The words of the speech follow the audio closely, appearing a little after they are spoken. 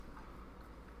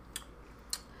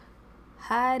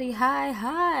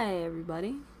Hi,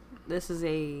 everybody. This is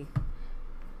a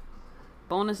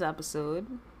bonus episode,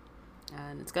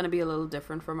 and it's going to be a little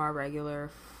different from our regular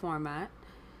format.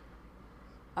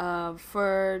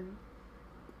 For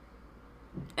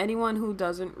anyone who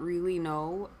doesn't really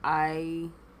know, I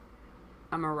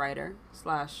am a writer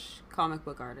 / comic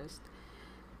book artist,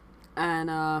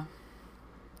 and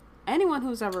anyone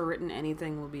who's ever written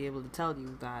anything will be able to tell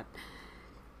you that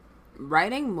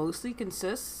writing mostly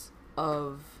consists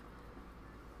of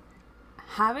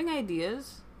having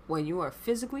ideas when you are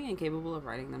physically incapable of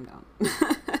writing them down.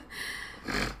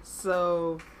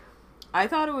 So I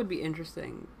thought it would be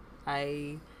interesting.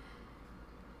 In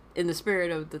the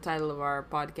spirit of the title of our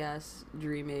podcast,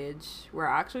 Dream Age, we're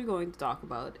actually going to talk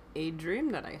about a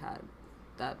dream that I had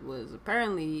that was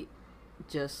apparently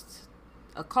just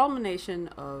a culmination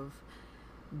of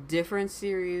different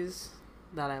series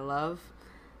that I love,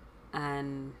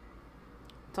 and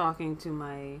talking to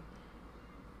my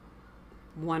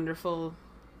wonderful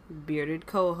bearded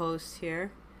co-host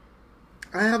here.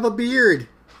 I have a beard.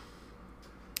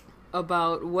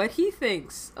 About what he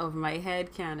thinks of my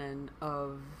headcanon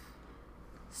of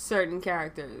certain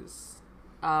characters.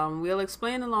 We'll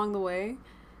explain along the way,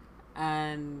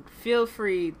 and feel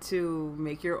free to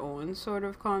make your own sort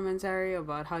of commentary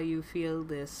about how you feel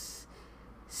this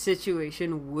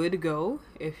situation would go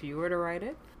if you were to write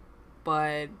it.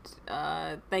 But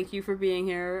thank you for being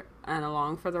here and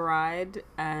along for the ride,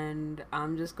 and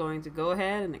I'm just going to go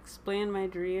ahead and explain my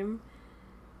dream.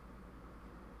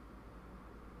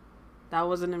 That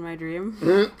wasn't in my dream.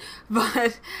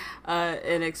 But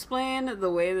and explain the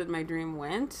way that my dream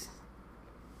went,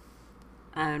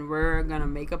 and we're gonna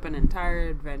make up an entire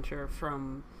adventure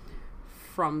from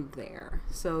there.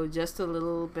 So just a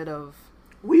little bit of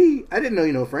I didn't know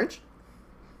you know French.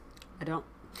 I don't.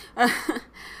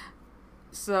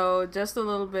 So just a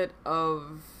little bit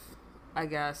of, I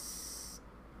guess,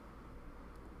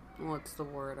 what's the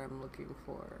word I'm looking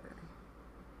for?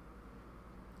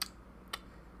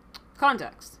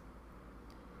 Context.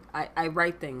 I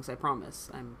write things, I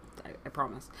promise. I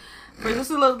promise. For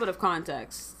just a little bit of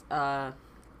context,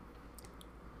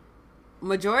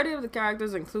 majority of the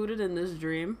characters included in this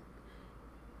dream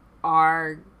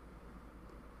are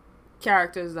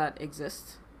characters that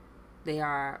exist. They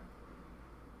are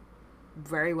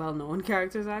very well known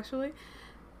characters, actually,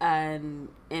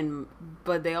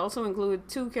 but they also include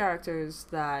two characters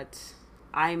that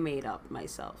I made up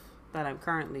myself, that I'm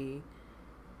currently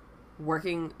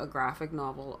working a graphic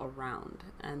novel around,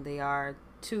 and they are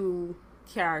two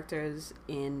characters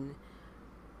in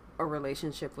a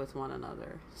relationship with one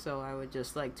another. So I would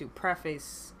just like to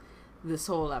preface this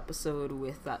whole episode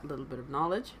with that little bit of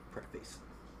knowledge. Preface.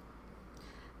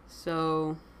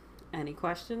 So, any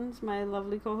questions, my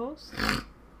lovely co-host?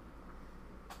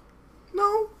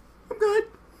 No, I'm good.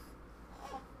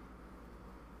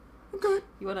 I'm good.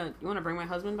 You wanna bring my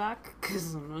husband back?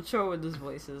 Because I'm not sure what this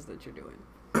voice is that you're doing.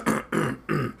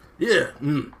 Yeah,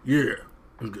 yeah,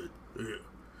 I'm good.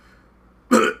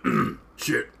 Yeah.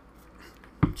 Shit.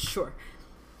 Sure.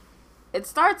 It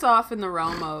starts off in the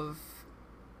realm of,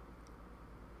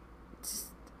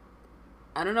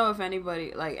 I don't know if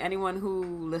anyone who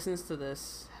listens to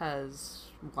this has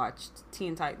watched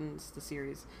Teen Titans, the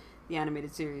series, the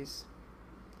animated series.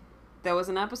 There was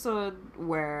an episode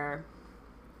where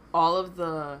all of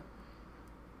the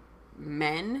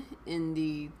men in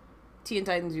the Teen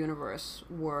Titans universe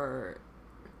were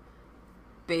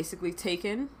basically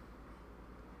taken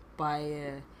by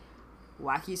a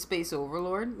wacky space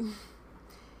overlord.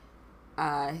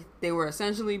 They were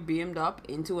essentially beamed up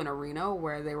into an arena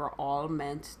where they were all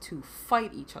meant to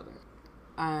fight each other.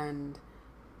 And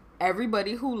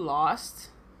everybody who lost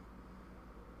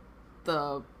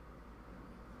the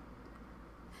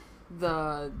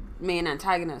main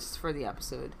antagonist for the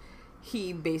episode,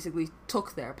 he basically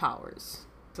took their powers.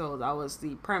 So that was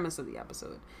the premise of the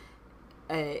episode.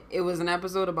 It was an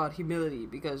episode about humility,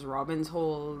 because Robin's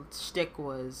whole shtick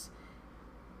was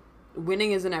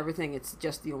winning isn't everything, it's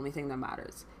just the only thing that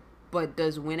matters. But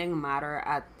does winning matter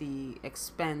at the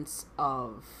expense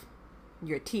of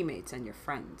your teammates and your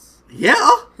friends?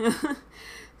 Yeah.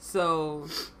 So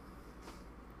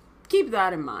keep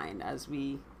that in mind as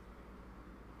we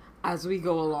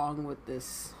go along with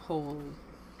this whole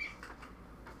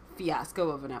fiasco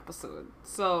of an episode.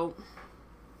 So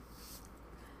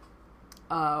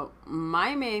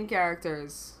my main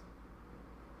characters,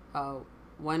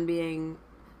 one being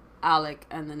Alec,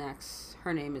 and the next,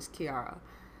 her name is Kiara.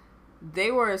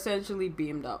 They were essentially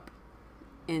beamed up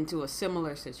into a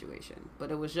similar situation,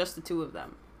 but it was just the two of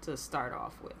them to start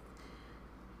off with.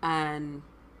 And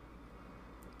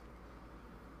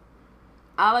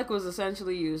Alec was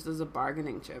essentially used as a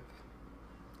bargaining chip.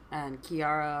 And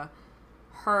Kiara,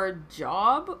 her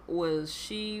job was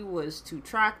she was to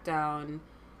track down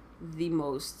the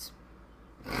most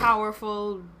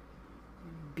powerful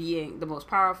being, the most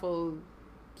powerful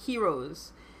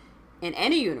heroes in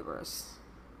any universe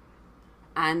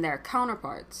and their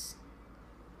counterparts.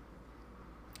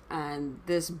 And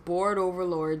this board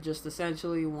overlord just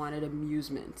essentially wanted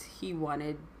amusement. He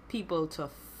wanted people to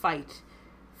fight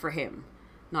for him,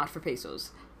 not for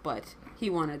pesos, but he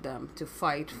wanted them to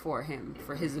fight for him,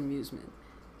 for his amusement.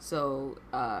 So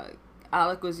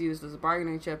Alec was used as a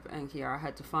bargaining chip, and Kiara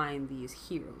had to find these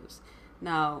heroes.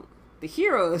 Now, the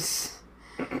heroes,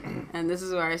 and this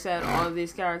is where I said all of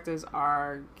these characters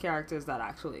are characters that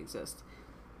actually exist.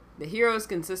 The heroes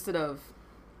consisted of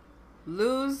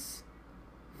Luz,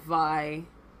 Vi,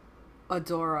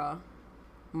 Adora,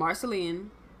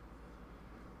 Marceline,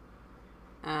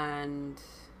 and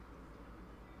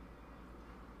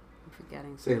I'm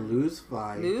forgetting. Say Luz,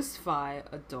 Vi. Luz, Vi,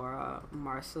 Adora,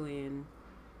 Marceline,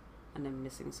 and I'm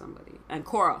missing somebody. And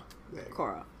Cora.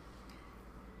 Cora.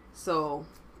 So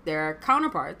their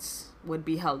counterparts would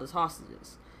be held as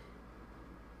hostages.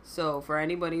 So for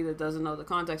anybody that doesn't know the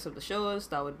context of the shows,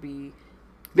 that would be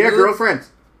They're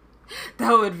girlfriends.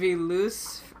 That would be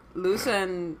Luz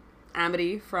and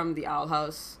Amity from the Owl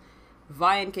House,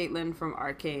 Vi and Caitlin from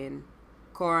Arcane,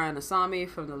 Korra and Asami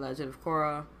from The Legend of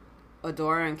Korra,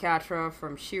 Adora and Catra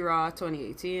from She-Ra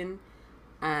 2018,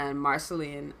 and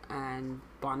Marceline and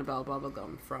Bonnabelle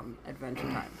Bubblegum from Adventure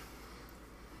Time.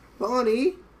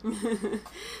 Bonnie.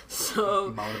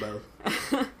 So Bonnabelle.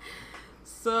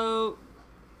 So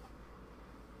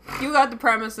you got the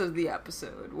premise of the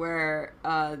episode where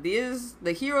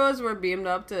the heroes were beamed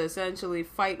up to essentially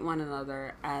fight one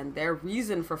another, and their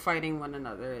reason for fighting one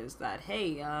another is that,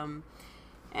 hey,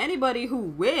 anybody who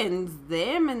wins,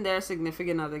 them and their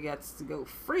significant other gets to go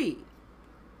free.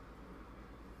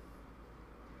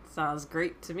 Sounds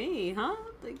great to me, huh?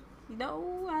 Like,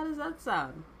 how does that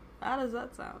sound? How does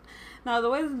that sound? Now, the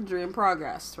way that the dream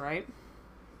progressed, right?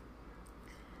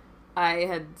 I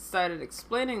had started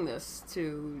explaining this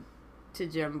to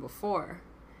Jim before,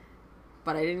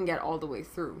 but I didn't get all the way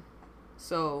through.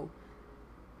 So,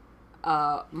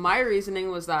 my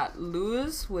reasoning was that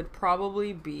Luz would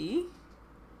probably be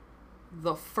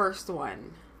the first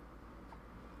one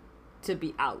to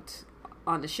be out,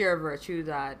 on the sheer virtue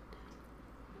that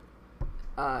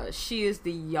she is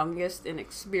the youngest in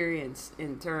experience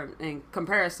in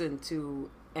comparison to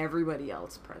everybody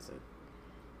else present.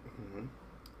 Mm-hmm.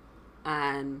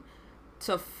 And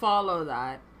to follow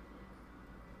that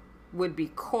would be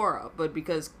Korra, but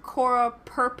because Korra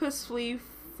purposefully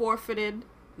forfeited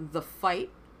the fight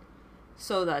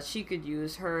so that she could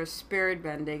use her spirit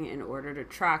bending in order to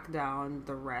track down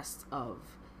the rest of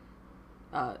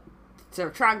to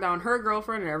track down her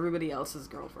girlfriend and everybody else's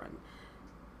girlfriend,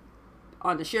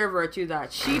 on the sheer virtue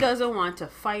that she doesn't want to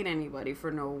fight anybody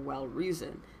for no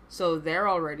reason. So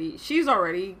she's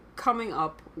already coming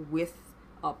up with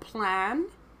a plan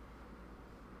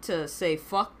to say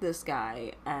fuck this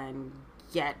guy and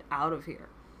get out of here.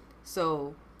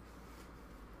 So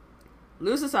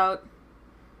Luz is out,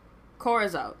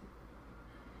 Korra's out.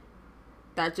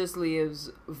 That just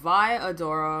leaves Vi,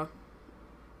 Adora,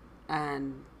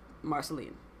 and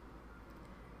Marceline.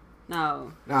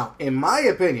 Now, in my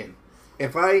opinion,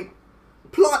 if I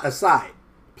plot aside,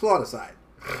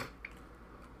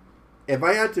 if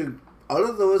I had to, out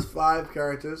of those 5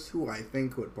 characters who I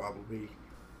think would probably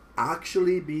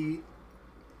actually be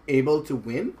able to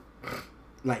win,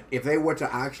 like if they were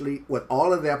to actually, with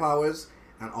all of their powers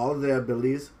and all of their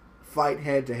abilities, fight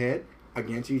head to head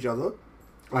against each other,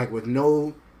 like with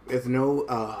no,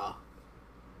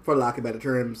 for lack of better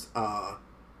terms,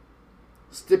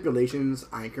 stipulations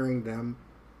anchoring them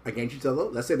against each other.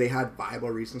 Let's say they had viable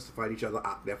reasons to fight each other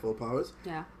at their full powers.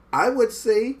 yeah. I would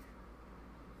say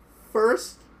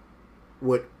first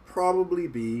would probably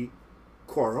be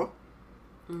Korra,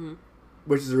 Mm-hmm.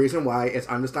 which is the reason why it's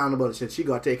understandable that she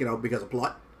got taken out because of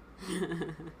plot.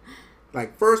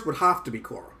 Like, first would have to be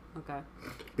Korra. Okay.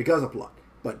 Because of plot.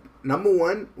 But number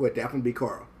 1 would definitely be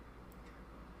Korra.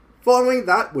 Following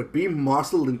that would be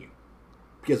Marceline.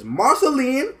 Because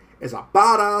Marceline is a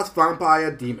badass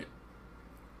vampire demon.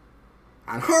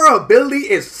 And her ability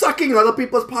is sucking other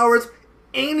people's powers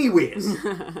anyways.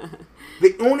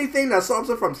 The only thing that stops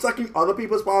her from sucking other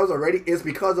people's powers already is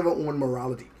because of her own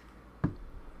morality.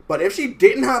 But if she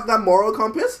didn't have that moral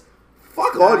compass,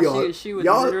 fuck all y'all. She would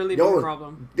literally be a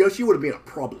problem. She would have been a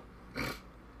problem.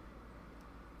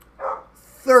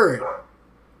 Third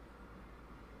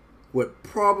would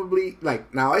probably,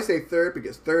 like, now I say third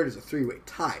because third is a 3-way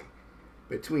tie.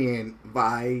 between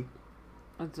Vi,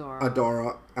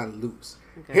 Adora, and Luz.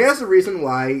 Okay. Here's the reason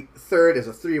why third is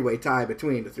a three-way tie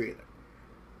between the three of them.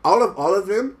 All of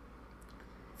them,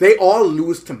 they all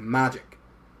lose to magic.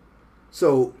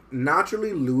 So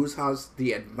naturally, Luz has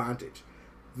the advantage.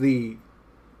 The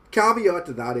caveat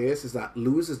to that is that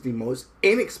Luz is the most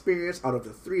inexperienced out of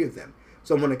the three of them.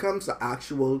 So when it comes to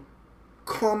actual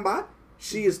combat,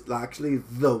 she is actually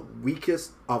the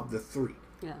weakest of the three.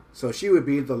 Yeah. So she would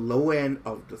be the low end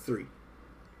of the three.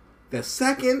 The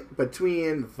second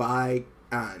between Vi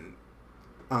and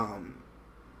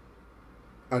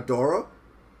Adora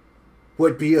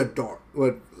would be Adora.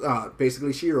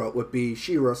 Basically, She-Ra would be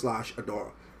She-Ra /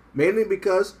 Adora. Mainly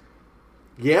because,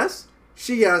 yes,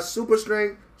 she has super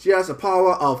strength. She has the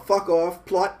power of fuck off,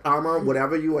 plot, armor,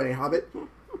 whatever you inhabit.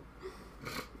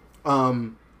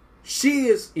 She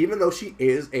is, even though she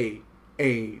is a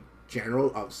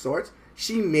general of sorts,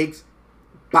 she makes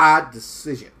bad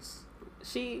decisions.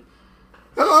 She.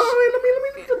 Let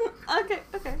me. Okay.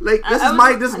 Like this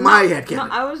is my headcanon. No,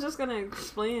 I was just gonna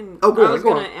explain. Oh, go on. I was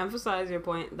gonna emphasize your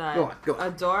point that Go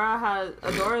on.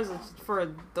 Adora is,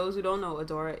 for those who don't know,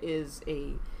 Adora is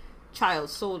a child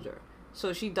soldier.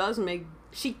 So she can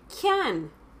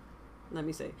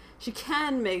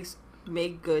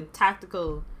make good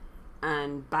tactical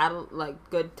and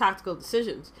good tactical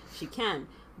decisions. She can,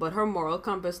 but her moral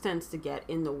compass tends to get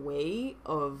in the way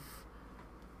of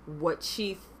what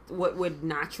would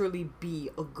naturally be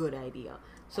a good idea.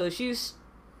 So she's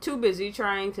too busy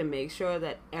trying to make sure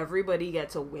that everybody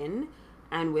gets a win,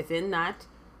 and within that,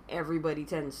 everybody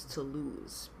tends to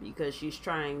lose because she's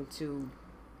trying to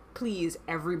please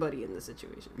everybody in the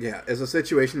situation. Yeah, it's a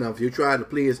situation of you try to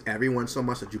please everyone so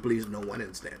much that you please no one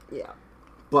instead. Yeah.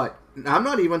 But I'm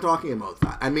not even talking about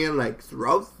that. I mean, like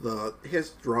throughout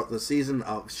the season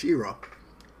of She-Ra,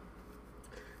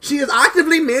 she has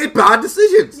actively made bad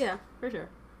decisions. Yeah, for sure.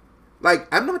 Like,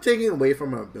 I'm not taking away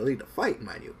from her ability to fight,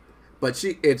 mind you, but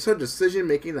it's her decision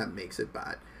making that makes it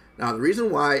bad. Now, the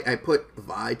reason why I put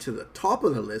Vi to the top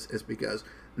of the list is because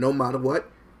no matter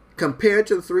what, compared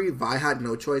to the three, Vi had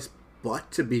no choice but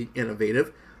to be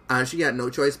innovative, and she had no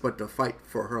choice but to fight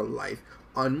for her life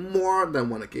on more than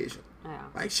one occasion. Yeah.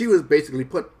 Like, she was basically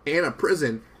put in a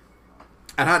prison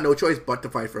and had no choice but to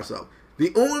fight for herself.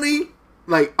 The only,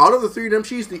 out of the three of them,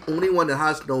 she's the only one that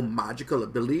has no magical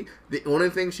ability. The only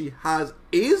thing she has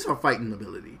is her fighting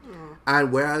ability. Mm.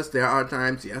 And whereas there are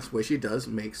times, yes, where she does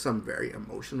make some very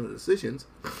emotional decisions,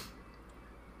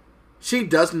 she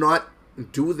does not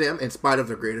do them in spite of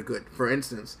the greater good. For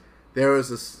instance, there was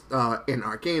this, in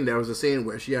Arcane, there was a scene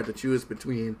where she had to choose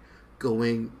between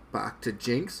going back to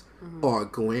Jinx or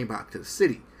going back to the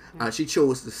city. Yeah. She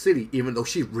chose the city, even though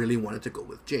she really wanted to go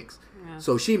with Jinx. Yeah.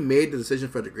 So she made the decision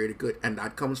for the greater good, and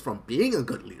that comes from being a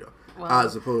good leader,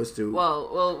 as opposed to... Well,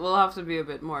 we'll have to be a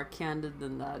bit more candid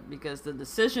than that, because the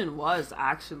decision was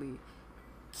actually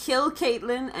kill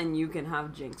Caitlyn and you can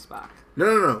have Jinx back.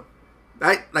 No.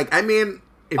 I mean...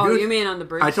 you mean on the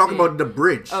bridge? I talk about the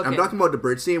bridge. Okay. I'm talking about the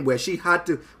bridge scene where she had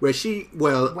to, went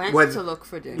to look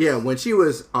for Jinx. Yeah, when she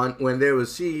was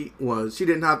she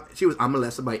was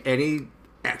unmolested by any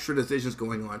extra decisions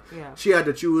going on. Yeah. She had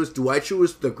to choose: do I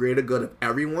choose the greater good of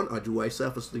everyone, or do I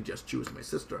selfishly just choose my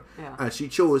sister? Yeah. And she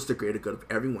chose the greater good of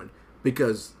everyone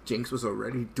because Jinx was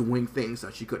already doing things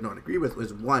that she could not agree with.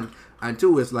 Was one, and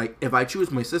two is like, if I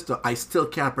choose my sister, I still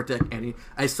can't protect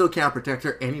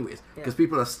her anyways, because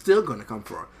people are still going to come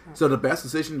for her. Yeah. So the best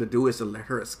decision to do is to let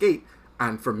her escape,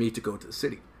 and for me to go to the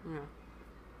city. Yeah.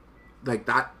 Like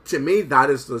that, to me, that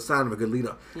is the sign of a good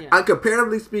leader. Yeah. And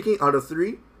comparatively speaking, out of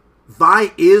three,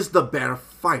 Vi is the better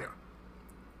fighter.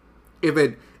 If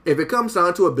it comes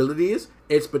down to abilities,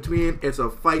 it's a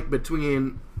fight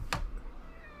between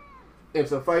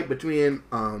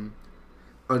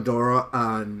Adora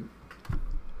and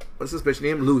what's this bitch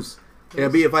name? Luz. It'll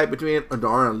be a fight between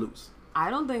Adora and Luz. I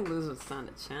don't think Luz would stand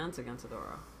a chance against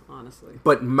Adora, honestly.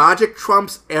 But magic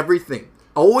trumps everything.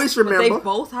 Always remember. But they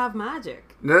both have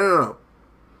magic. No.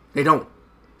 They don't.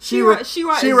 She-Ra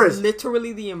is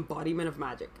literally the embodiment of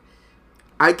magic.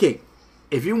 Okay,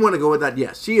 if you want to go with that,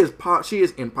 yes, she is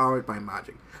empowered by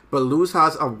magic. But Luz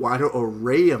has a wider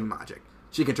array of magic.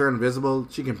 She can turn invisible.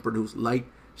 She can produce light.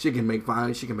 She can make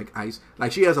fire. She can make ice.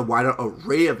 Like, she has a wider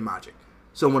array of magic.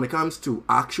 So when it comes to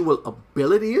actual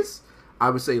abilities,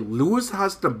 I would say Luz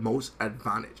has the most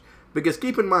advantage. Because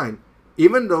keep in mind,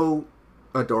 even though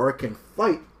Adora can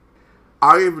fight,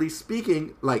 arguably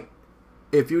speaking,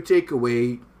 if you take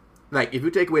away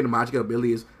the magical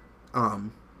abilities,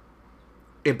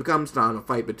 it becomes down a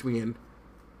fight between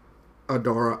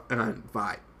Adora and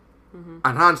Vi. Mm-hmm.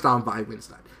 And hands down, Vi wins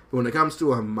that. But when it comes to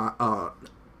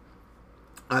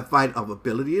I find of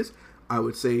abilities, I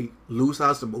would say Luz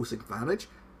has the most advantage,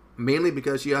 mainly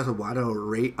because she has a wider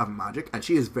array of magic, and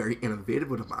she is very innovative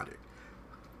with the magic.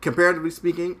 Comparatively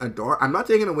speaking, Adora, I'm not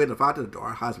taking away the fact that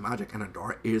Adora has magic, and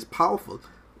Adora is powerful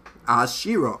as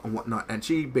She-Ra and whatnot, and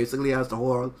she basically has the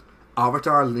whole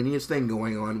Avatar lineage thing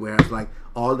going on, whereas like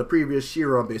all the previous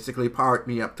She-Ra basically powered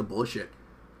me up to bullshit.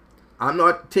 I'm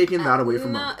not taking that away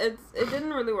from her. It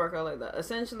didn't really work out like that.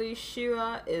 Essentially,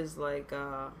 She-Ra is like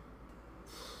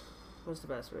what's the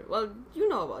best way? Well, you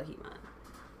know about He-Man.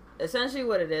 Essentially,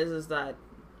 what it is that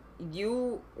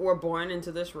you were born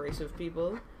into this race of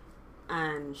people,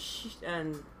 and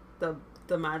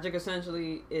the magic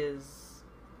essentially is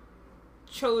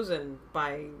chosen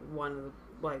by one of the,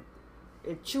 like,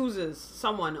 it chooses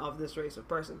someone of this race of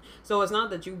person. So it's not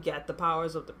that you get the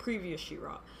powers of the previous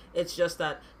She-Ra. It's just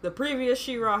that the previous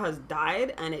She-Ra has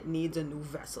died and it needs a new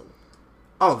vessel.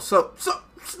 Oh, so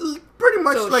pretty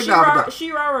much so like that.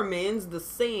 She-Ra remains the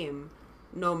same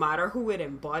no matter who it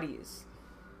embodies.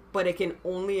 But it can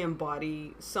only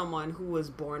embody someone who was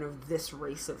born of this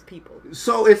race of people.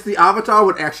 So it's the Avatar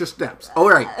with extra steps. All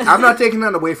right, I'm not taking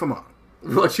that away from her.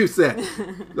 What you said.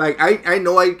 Like, I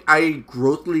know I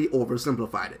grossly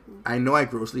oversimplified it.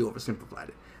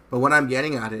 But what I'm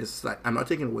getting at is that I'm not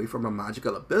taking away from her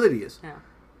magical abilities. Yeah.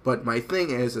 But my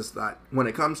thing is that when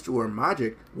it comes to her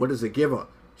magic, what does it give her?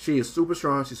 She is super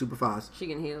strong. She's super fast. She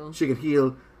can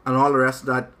heal. And all the rest of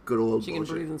that good old She bullshit.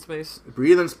 can breathe in space.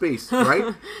 Breathe in space,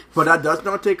 right? But that does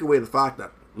not take away the fact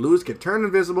that Luz can turn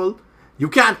invisible. You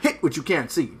can't hit what you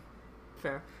can't see.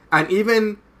 Fair. And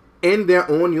even in their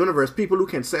own universe, people who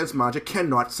can sense magic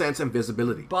cannot sense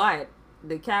invisibility. But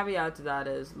the caveat to that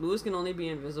is Luz can only be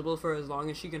invisible for as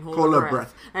long as she can hold her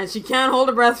breath. And she can't hold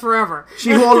her breath forever.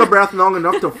 She holds her breath long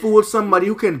enough to fool somebody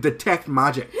who can detect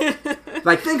magic.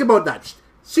 Like, think about that.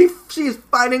 She's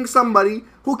fighting somebody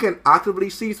who can actively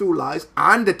see through lies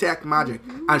and detect magic,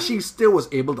 and she still was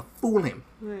able to fool him.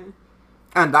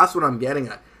 And that's what I'm getting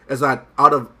at, is that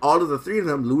out of all of the three of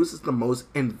them, Luz is the most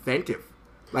inventive.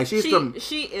 Like, she is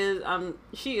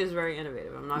very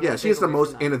innovative. I'm not. Yeah, she's the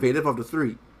most innovative of the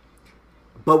three.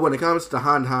 But when it comes to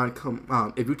hand,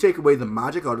 if you take away the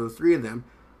magic out of the three of them,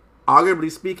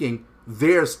 arguably speaking,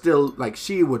 they're still, like,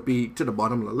 she would be to the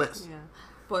bottom of the list.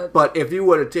 Yeah, but if you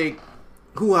were to take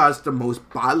who has the most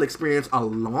battle experience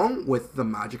along with the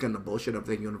magic and the bullshit of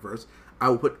the universe, I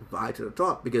would put Vi to the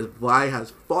top, because Vi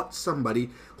has fought somebody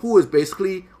who was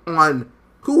basically on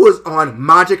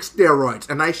magic steroids,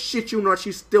 and I shit you not,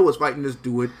 she still was fighting this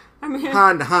dude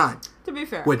hand to hand. To be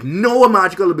fair, with no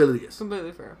magical abilities.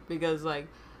 Completely fair, because like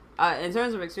in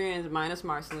terms of experience, minus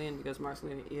Marceline, because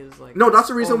Marceline is like that's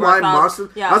the reason why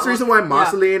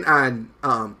Marceline and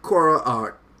Korra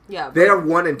are. Yeah, they are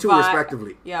 1 and 2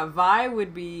 respectively. Yeah, Vi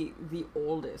would be the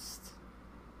oldest,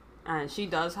 and she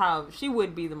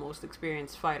would be the most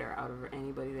experienced fighter out of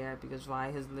anybody there, because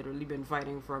Vi has literally been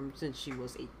fighting since she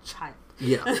was a child.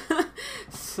 Yeah.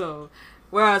 So,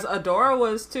 whereas Adora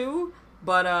was too,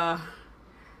 but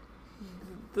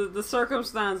the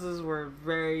circumstances were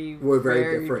very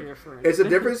different. It's a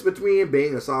difference between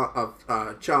being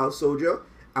a child soldier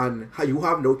and how you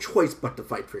have no choice but to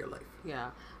fight for your life.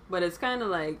 Yeah. But it's kind of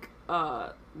like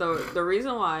the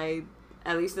reason why,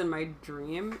 at least in my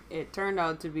dream, it turned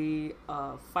out to be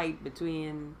a fight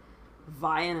between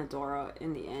Vi and Adora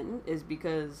in the end, is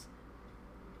because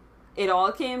it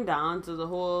all came down to the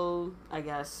whole, I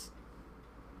guess,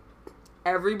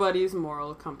 everybody's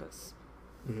moral compass.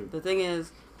 Mm-hmm. The thing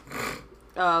is,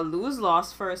 Luz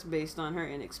lost first based on her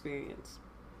inexperience,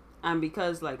 and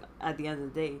because, like, at the end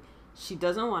of the day, she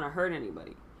doesn't want to hurt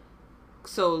anybody.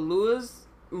 So Luz,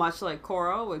 much like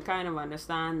Korra, would kind of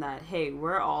understand that, hey,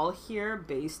 we're all here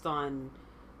based on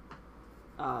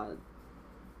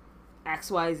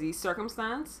XYZ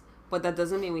circumstance, but that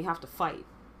doesn't mean we have to fight.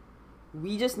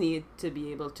 We just need to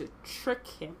be able to trick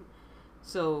him.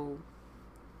 So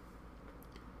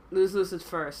Luz loses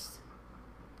first,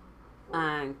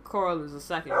 and Korra loses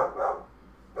second.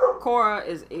 Korra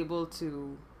is able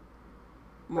to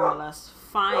more or less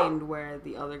find where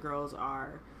the other girls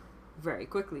are very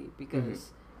quickly,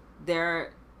 because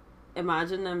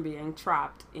imagine them being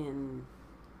trapped in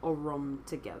a room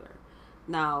together.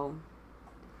 Now,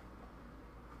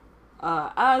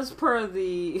 as per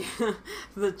the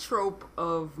the trope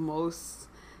of most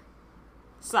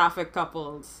sapphic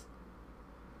couples,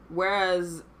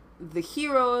 whereas the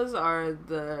heroes are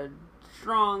the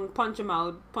strong, punch them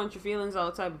out, punch your feelings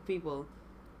out type of people,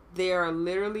 they are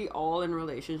literally all in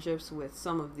relationships with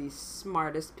some of the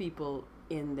smartest people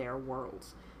in their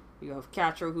worlds. You have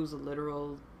Catra, who's a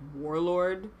literal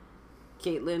warlord,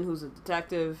 Caitlyn, who's a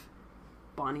detective,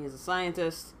 Bonnie is a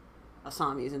scientist,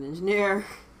 Asami is an engineer.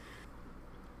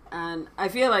 And I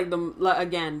feel like the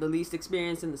least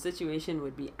experienced in the situation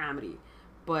would be Amity.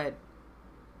 But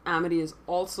Amity is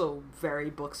also very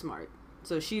book smart.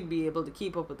 So she'd be able to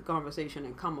keep up with the conversation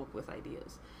and come up with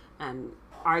ideas. And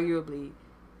arguably,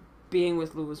 being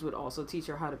with Luz would also teach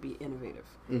her how to be innovative.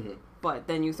 Mm-hmm. But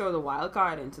then you throw the wild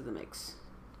card into the mix.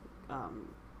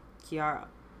 Kiara.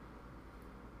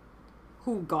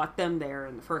 Who got them there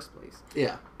in the first place.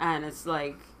 Yeah. And it's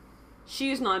like,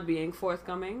 she's not being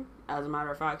forthcoming. As a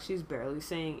matter of fact, she's barely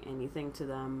saying anything to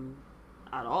them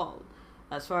at all.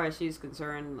 As far as she's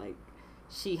concerned, like,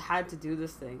 she had to do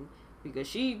this thing because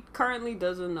she currently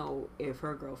doesn't know if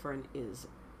her girlfriend is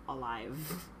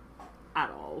alive at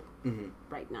all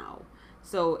right now.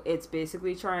 So it's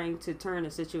basically trying to turn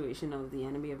a situation of the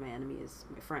enemy of my enemy is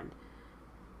my friend.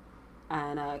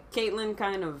 And Caitlin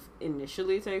kind of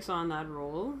initially takes on that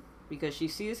role because she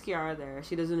sees Kiara there.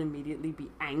 She doesn't immediately be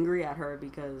angry at her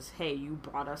because, hey, you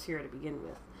brought us here to begin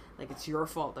with. Like, it's your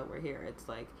fault that we're here. It's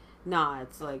like, nah,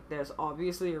 it's like there's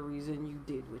obviously a reason you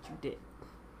did what you did.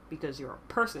 Because you're a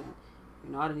person.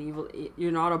 You're not an evil,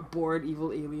 you're not a bored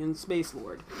evil alien space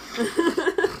lord.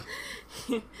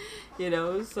 You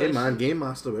know? So hey man, game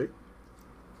master, right?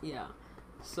 Yeah.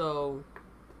 So,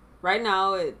 right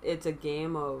now, it's a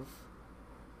game of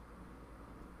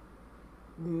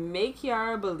make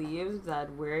Kiara believe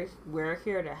that we're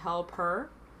here to help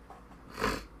her,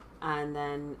 and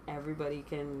then everybody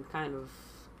can kind of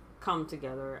come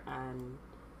together and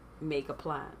make a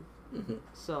plan. Mm-hmm.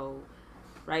 So,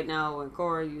 right now, when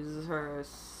Korra uses her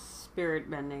spirit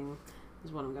bending,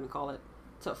 is what I'm going to call it,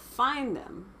 to find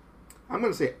them. I'm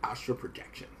going to say astral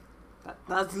projection.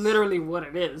 That's literally what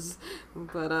it is.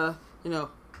 But,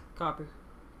 copy.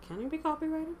 Can it be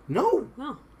copyrighted? No.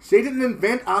 No. They didn't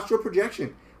invent astral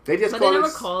projection. They just But they never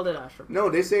called it astral projection. No,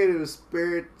 they say it was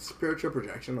spiritual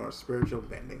projection or spiritual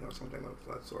bending or something of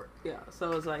that sort. Yeah,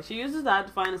 so it's like she uses that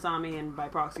to find Asami, and by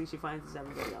proxy she finds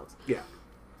everybody else. Yeah.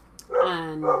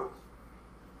 And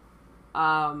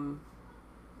I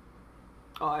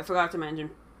forgot to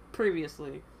mention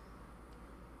previously,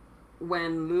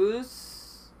 when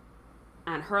Luz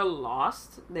and her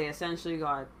lost, they essentially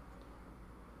got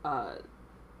a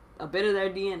bit of their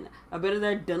DNA, a bit of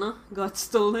their dinner got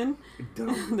stolen,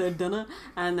 their dinner,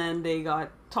 and then they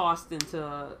got tossed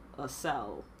into a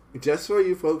cell. Just so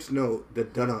you folks know, the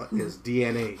dunna is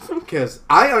DNA, because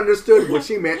I understood what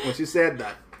she meant when she said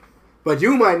that, but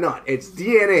you might not. It's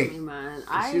DNA. Hey man,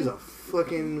 She's a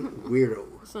fucking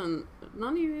weirdo. Listen,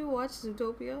 none of you watch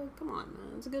Zootopia? Come on,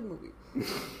 man, it's a good movie.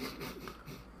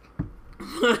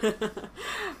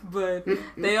 But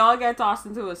they all get tossed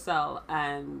into a cell,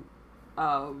 and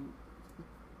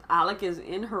Alec is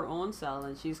in her own cell,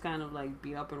 and she's kind of like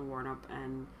beat up and worn up.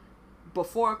 And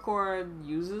before Korra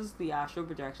uses the astral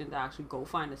projection to actually go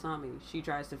find Asami, she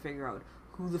tries to figure out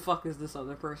who the fuck is this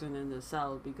other person in this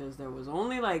cell, because there was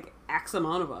only like X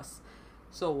amount of us.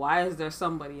 So why is there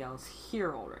somebody else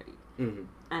here already? Mm-hmm.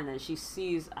 And then she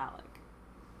sees Alec.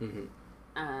 Mm-hmm.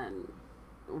 And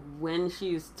when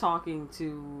she's talking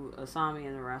to Asami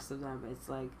and the rest of them, it's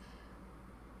like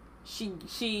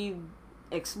she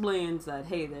explains that,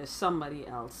 hey, there's somebody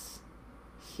else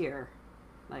here.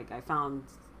 Like, I found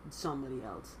somebody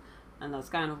else. And that's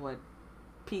kind of what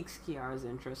piques Kiara's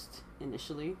interest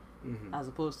initially, as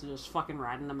opposed to just fucking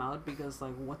ratting them out, because,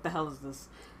 like, what the hell is this?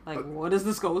 Like, what is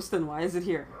this ghost and why is it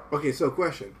here? Okay, so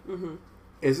question. Mm-hmm.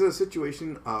 Is it a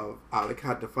situation of Alec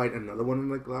had to fight another one of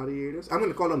the gladiators? I'm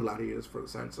going to call them gladiators for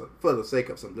the sake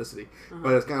of simplicity.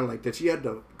 But it's kind of like that she had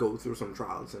to go through some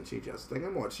trials, and she just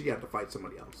thinking, what? She had to fight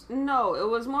somebody else. No, it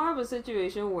was more of a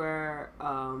situation where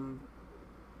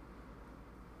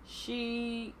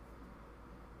she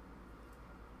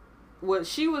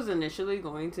was initially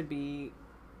going to be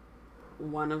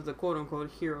one of the quote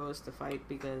unquote heroes to fight,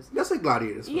 because that's like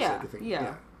gladiators. For yeah, sake of thing.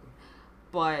 yeah.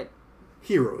 But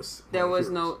heroes. There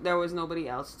was nobody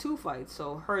else to fight,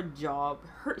 so her job,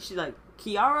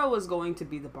 Kiara was going to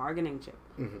be the bargaining chip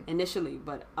initially,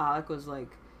 but Alec was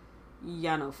like,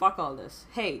 yeah, no, fuck all this.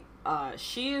 Hey,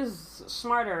 she is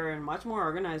smarter and much more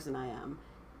organized than I am.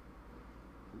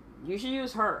 You should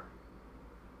use her.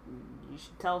 You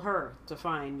should tell her to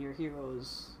find your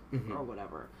heroes or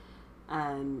whatever.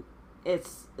 And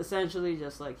it's essentially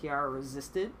just like Kiara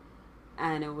resisted.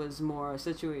 And it was more a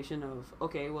situation of,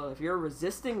 okay, well, if you're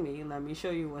resisting me, let me show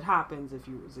you what happens if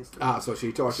you resist me. So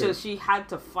she taught So she had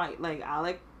to fight. Like,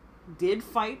 Alec did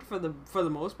fight for the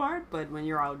most part, but when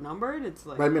you're outnumbered, it's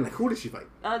like... But I mean, like, who did she fight?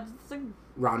 It's like...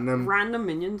 Random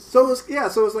minions. So it was,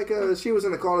 so it was like she was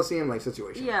in a Coliseum like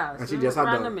situation. Yeah, and so she just had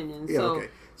random minions. Yeah, so, okay.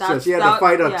 So she had to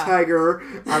fight a tiger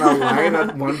and a lion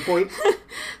at one point.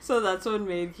 So that's what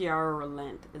made Kiara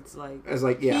relent. It's like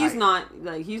yeah, he's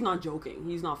not joking.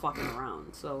 He's not fucking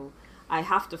around. So I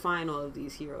have to find all of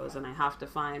these heroes, and I have to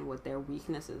find what their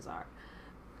weaknesses are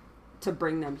to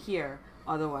bring them here.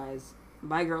 Otherwise,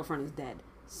 my girlfriend is dead.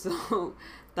 So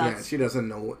that's she doesn't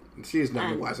know. She's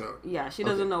none the wiser. Yeah, she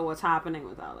doesn't know what's happening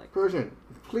with Alec. Persian,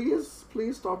 please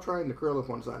stop trying to curl up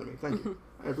one side of me. Thank you.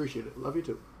 I appreciate it. Love you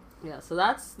too. Yeah, so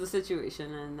that's the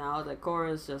situation, and now that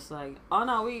Korra's just like, oh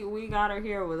no, we got her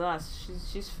here with us.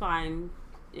 She's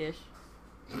fine-ish.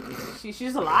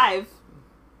 She's alive.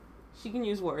 She can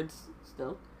use words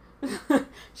still.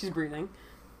 She's breathing.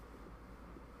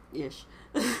 Ish.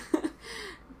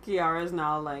 Kiara's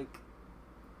now like,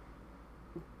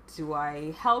 do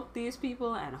I help these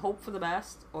people and hope for the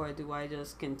best, or do I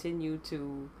just continue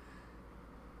to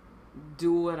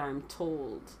do what I'm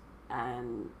told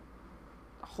and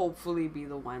hopefully be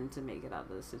the one to make it out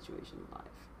of the situation alive?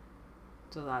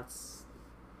 So that's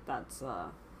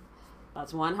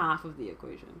one half of the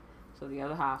equation. So the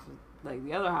other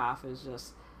half is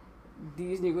just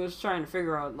these niggas trying to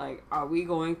figure out, like, are we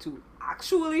going to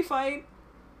actually fight?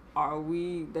 Are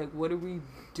we, like, what are we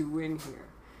doing here?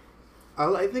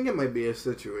 I think it might be a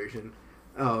situation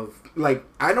of, like,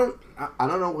 I don't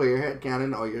know where your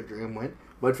headcanon or your dream went,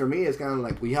 but for me it's kind of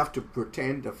like we have to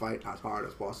pretend to fight as hard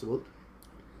as possible,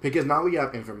 because now we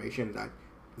have information that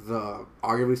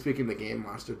arguably speaking, the game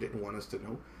master didn't want us to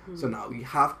know. Mm-hmm. So now we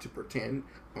have to pretend,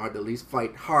 or at least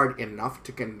fight hard enough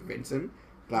to convince him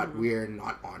that we're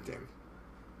not on him.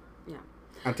 Yeah.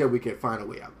 Until we can find a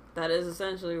way out. That is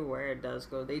essentially where it does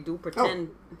go. They do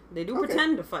pretend.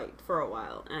 Pretend to fight for a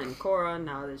while, and Korra,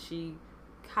 now that she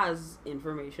has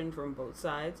information from both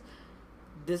sides,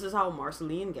 this is how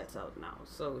Marceline gets out now.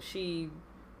 So she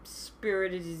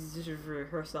spirited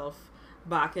herself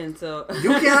back into.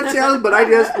 You can't tell, but I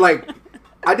just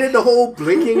I did the whole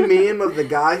blinking meme of the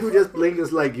guy who just blinked.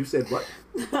 Is like, you said what?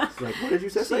 It's like, what did you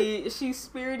say? She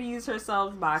spirities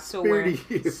herself back to where.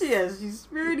 Yes, she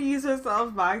spirities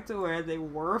herself back to where they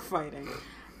were fighting,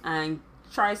 and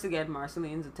tries to get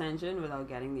Marceline's attention without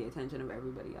getting the attention of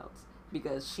everybody else,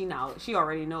 because she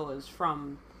already knows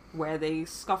from where they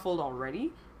scuffled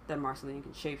already that Marceline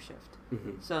can shapeshift.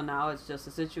 Mm-hmm. So now it's just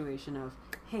a situation of,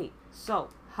 hey, so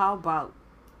how about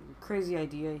crazy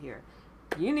idea here?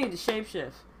 You need to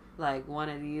shapeshift like one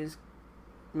of these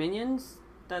minions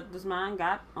that this man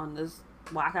got on this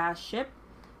whack ass ship,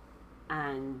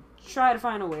 and try to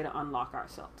find a way to unlock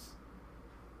ourselves.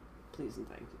 Please and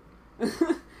thank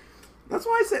you. That's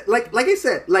why I said, like I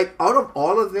said, out of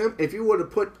all of them, if you were to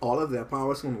put all of their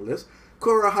powers on the list,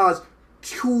 Korra has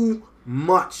too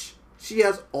much. She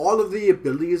has all of the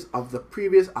abilities of the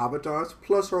previous avatars,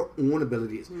 plus her own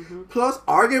abilities. Mm-hmm. Plus,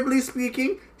 arguably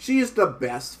speaking, she is the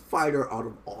best fighter out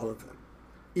of all of them.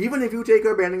 Even if you take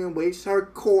her bending and weights, her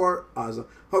core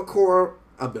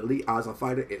ability as a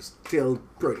fighter is still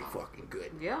pretty fucking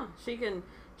good. Yeah, she can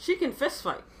fist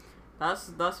fight. That's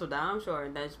for damn sure.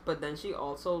 And but then she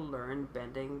also learned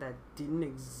bending that didn't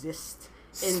exist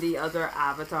in the other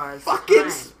avatars. Fucking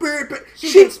spirit bend.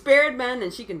 She can spirit bend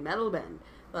and she can metal bend.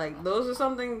 Like, those are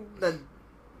something that,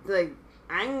 like,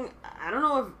 Aang, I don't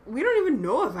know if, we don't even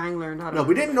know if Aang learned how to. No,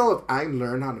 we didn't know if Aang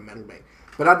learned how to metal bend.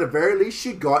 But at the very least,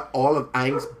 she got all of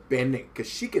Aang's bending.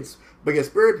 Because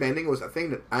spirit bending was a thing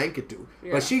that Aang could do.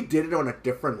 Yeah. But she did it on a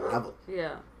different level.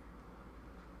 Yeah.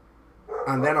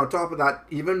 And then on top of that,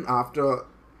 even after,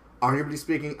 arguably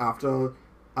speaking, after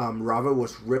Rava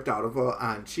was ripped out of her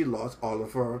and she lost all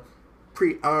of her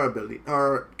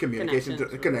her connection to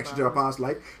her past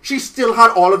life, she still had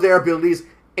all of their abilities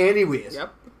anyways.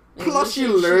 Yep. Plus she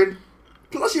learned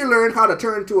how to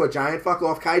turn into a giant fuck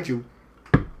off kaiju.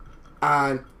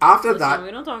 And after that,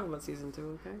 we don't talk about season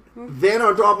 2, okay? Then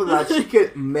on top of that, she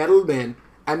could metal bend,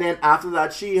 and then after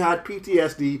that, she had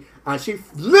PTSD, and she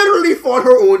literally fought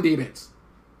her own demons.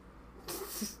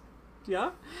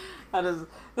 Yeah, that is.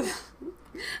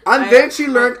 And then she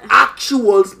learned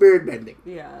actual spirit bending.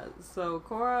 Yeah, so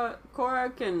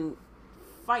Korra can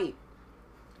fight,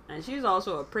 and she's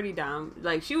also a pretty damn,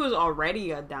 like, she was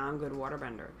already a damn good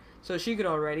waterbender, so she could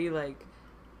already, like,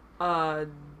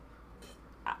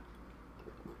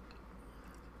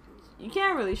 you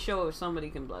can't really show if somebody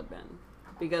can bloodbend,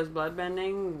 because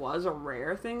bloodbending was a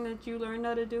rare thing that you learned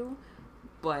how to do,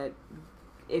 but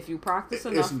if you practice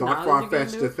enough, it's not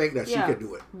far-fetched to think that she could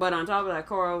do it. But on top of that,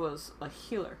 Korra was a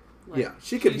healer. Like, yeah,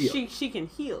 she could heal. She can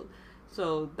heal.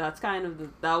 So that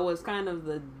was kind of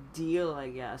the deal, I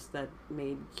guess, that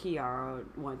made Kiara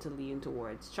want to lean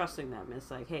towards trusting them.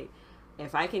 It's like, hey,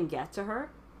 if I can get to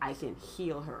her, I can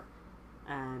heal her.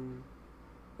 And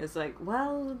It's like,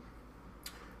 well,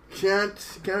 can't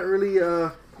really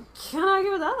can't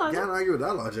argue with that logic. can't argue with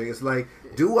that logic. It's like,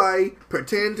 do I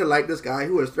pretend to like this guy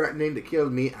who is threatening to kill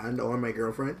me and or my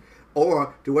girlfriend,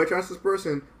 or do I trust this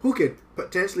person who could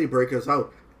potentially break us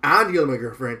out and kill my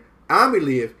girlfriend, and we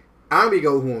leave, and we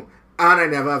go home, and I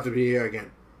never have to be here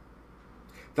again?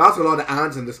 That's a lot of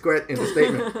ands in the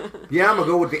statement. Yeah, I'm gonna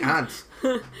go with the ants.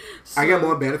 I get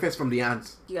more benefits from the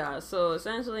ants. Yeah, so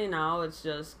essentially now it's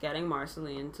just getting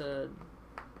Marceline to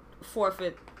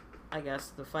forfeit, I guess,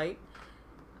 the fight,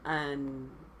 and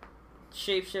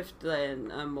shapeshift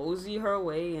and mosey her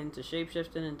way into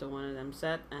shapeshifting into one of them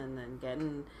set, and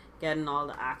then getting all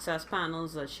the access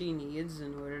panels that she needs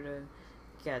in order to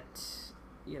get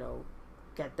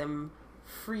them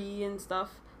free and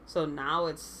stuff. So now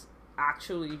it's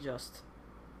actually just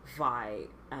Vi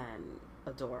and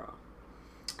Adora.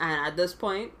 And at this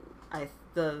point,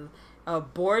 the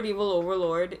bored evil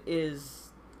overlord is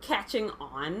catching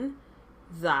on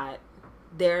that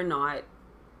they're not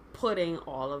putting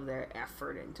all of their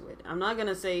effort into it. I'm not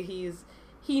gonna say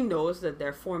he knows that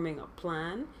they're forming a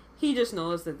plan. He just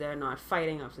knows that they're not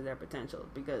fighting up to their potential.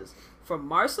 Because for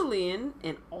Marceline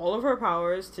and all of her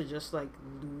powers to just like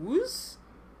lose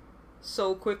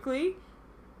so quickly,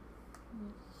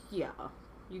 yeah,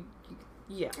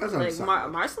 That's like understandable.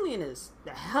 Marceline is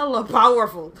hella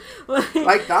powerful.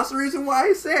 Like, that's the reason why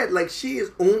I said, like, she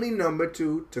is only number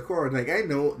 2 to Korra. Like, I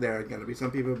know there are gonna be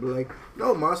some people who be like,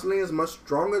 no, Marceline is much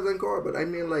stronger than Korra, but I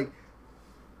mean, like,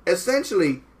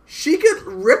 essentially, she could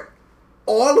rip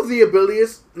all of the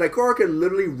abilities, like, Korra could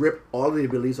literally rip all the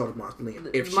abilities out of Marceline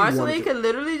if she wanted Marceline to. could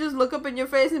literally just look up in your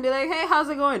face and be like, hey, how's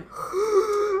it going?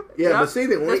 Yeah, Yep. but see,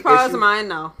 the only This power's issue, mine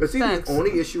now. but see, Thanks. the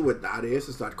only issue with that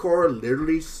is that Korra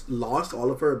literally lost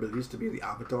all of her abilities to be the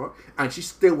Avatar, and she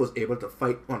still was able to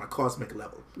fight on a cosmic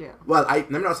level. Yeah. Well, let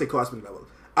me not say cosmic level.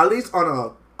 At least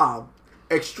on a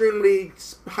extremely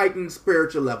heightened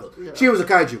spiritual level. Yeah. She was a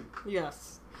kaiju.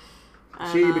 Yes.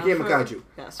 She And, became a kaiju.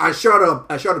 Yes. I shot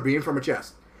a beam from her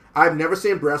chest. I've never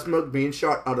seen breast milk being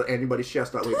shot out of anybody's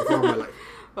chest that way before in my life.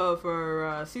 Well,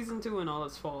 for season 2 and all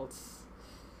its faults,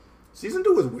 Season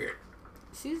 2 was weird.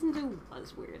 season 2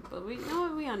 was weird, but we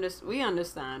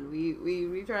understand.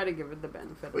 We try to give it the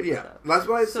benefit. But of yeah, that. that's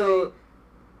why I So- say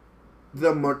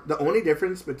the only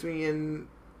difference between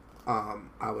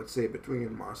I would say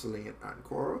between Marceline and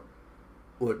Korra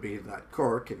would be that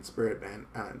Korra can spirit bend,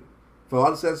 and for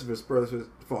all intents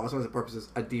and purposes,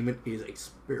 a demon is a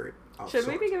spirit. Should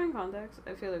we be giving context?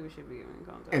 I feel like we should be giving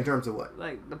context. In terms of what?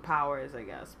 Like the powers, I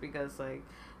guess, because like,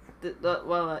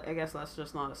 I guess let's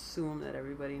just not assume that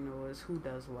everybody knows who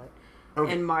does what.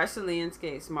 Okay. In Marceline's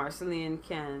case, Marceline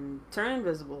can turn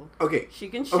invisible. Okay. She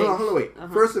can Oh, shape. hold on, wait.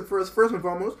 Uh-huh. First and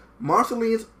foremost,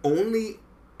 Marceline's only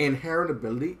inherent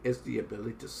ability is the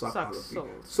ability to suck Suck out of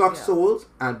souls, Suck yeah. souls,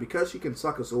 and because she can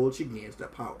suck a soul, she gains their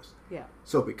powers. Yeah,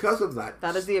 So because of that,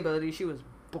 that is the ability she was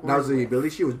born that was the with. ability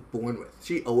she was born with.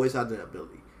 She always had the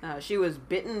ability. She was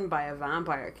bitten by a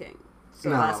vampire king, so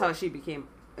No. that's how she became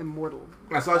immortal.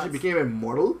 That's how she became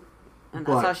immortal. And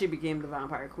but- that's how she became the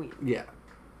vampire queen. Yeah,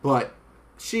 but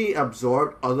she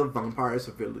absorbed other vampires'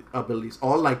 abilities.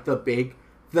 All like the big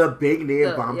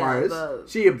name vampires.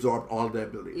 She absorbed all their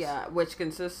abilities. Yeah, which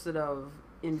consisted of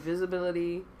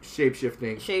invisibility,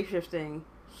 Shapeshifting,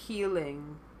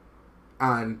 healing,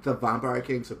 and the Vampire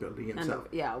King's ability and himself.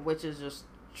 which is just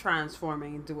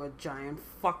transforming into a giant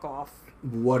fuck off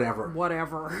Whatever.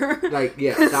 whatever. Like,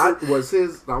 yeah, that was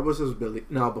his ability.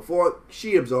 Now, before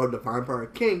she absorbed the Vampire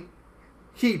King,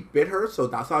 he bit her, so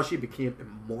that's how she became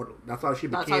immortal. That's how she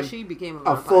became a a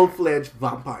vampire. full-fledged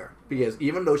vampire. Because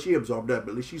even though she absorbed the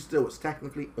ability, she still was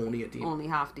technically only a demon. Only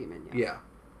half demon. Yeah.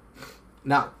 Yeah.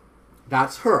 Now,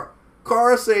 that's her.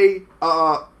 Korra say,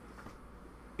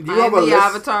 you have a the list.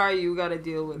 Avatar. You gotta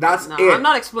deal with. That's Now, it. I'm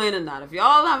not explaining that. If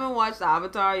y'all haven't watched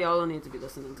Avatar, y'all don't need to be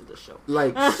listening to this show.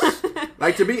 Like,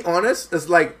 like, to be honest, it's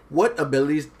like, what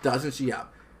abilities doesn't she have?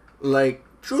 Like,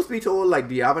 truth be told, like,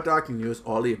 the Avatar can use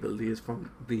all the abilities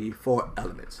from the 4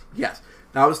 elements. Yes,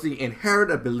 that was the inherent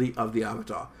ability of the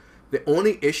Avatar. The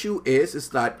only issue is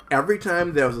that every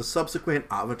time there was a subsequent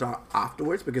Avatar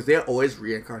afterwards, because they're always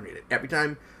reincarnated. Every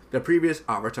time the previous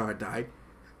Avatar died,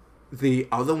 the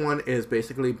other one is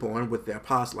basically born with their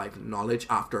past life knowledge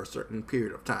after a certain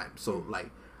period of time. So, like,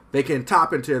 they can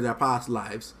tap into their past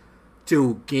lives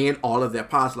to gain all of their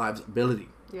past lives' ability.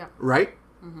 Yeah. Right?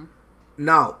 Mm-hmm.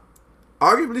 Now,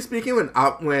 arguably speaking, when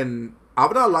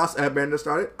Avatar Last Airbender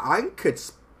started, I could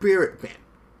spirit bend.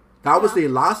 That was the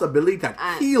last ability that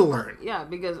he learned. Yeah,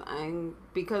 because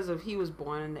of he was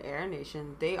born in the Air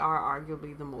Nation, they are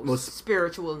arguably the most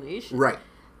spiritual nation. Right.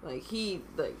 Like he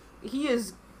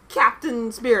is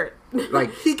Captain Spirit.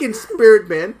 Like, he can spirit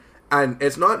bend, and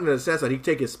it's not in the sense that he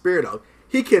take his spirit out.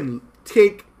 He can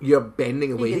take your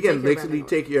bending away. He can literally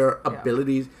take your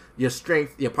abilities, your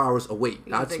strength, your powers away.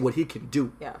 That's what he can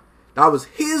do. Yeah. That was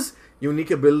his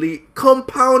unique ability,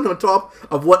 compound on top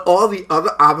of what all the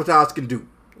other avatars can do.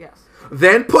 Yes.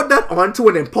 Then put that onto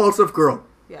an impulsive girl.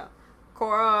 Yeah.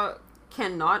 Korra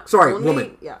cannot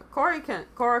woman. Yeah.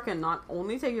 Korra can not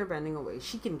only take your bending away,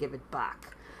 she can give it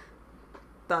back.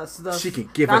 She can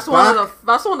give it back.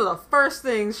 That's one of the first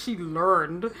things she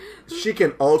learned. She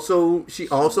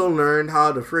also learned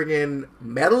how to friggin'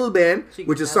 metal bend,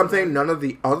 which is something none of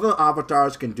the other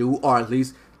avatars can do, or at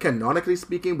least canonically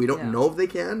speaking, we don't know if they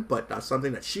can, but that's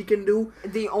something that she can do.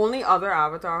 The only other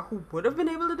avatar who would have been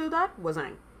able to do that was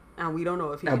Aang, and we don't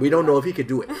know if he. Could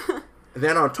do it.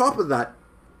 Then on top of that,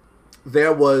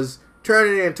 there was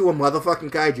turning into a motherfucking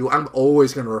kaiju. I'm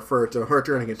always going to refer to her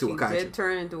turning into a kaiju. She did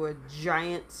turn into a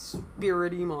giant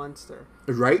spirity monster.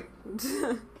 Right?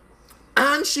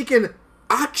 And she can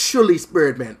actually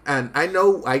spirit bend. And I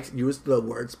know I use the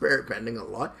word spirit bending a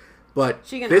lot, but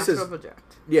she can astral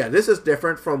project. Yeah, this is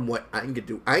different from what Aang can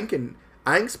do.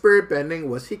 Aang's spirit bending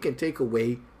was he can take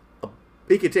away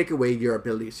your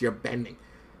abilities, your bending.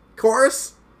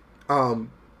 Korra's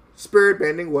spirit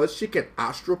bending was she can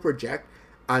astral project,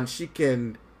 and she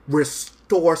can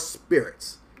restore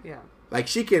spirits. Yeah. Like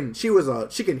she can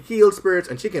heal spirits,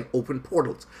 and she can open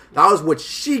portals. That was what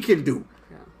she can do.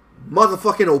 Yeah.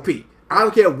 Motherfucking OP. I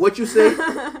don't care what you say.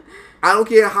 I don't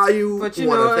care how you. But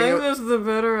I think this is the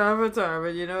better avatar.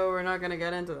 But we're not gonna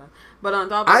get into that. But on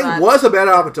top of that, I was a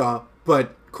better avatar,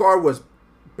 but Korra was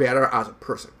better as a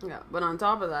person. Yeah. But on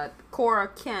top of that,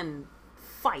 Korra can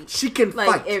fight. She can fight.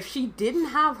 Like if she didn't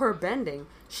have her bending,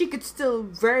 she could still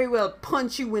very well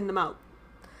punch you in the mouth.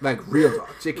 Like real talk.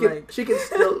 She can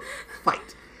still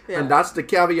fight. Yeah. And that's the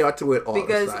caveat to it all.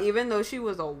 Because even though she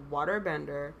was a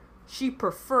waterbender, she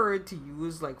preferred to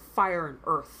use like fire and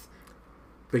earth.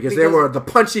 Because they were the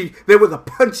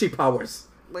punchy powers.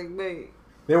 Like they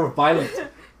were violent.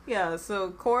 Yeah,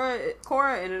 so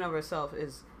Korra in and of herself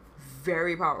is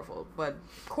very powerful, but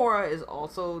Korra is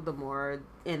also the more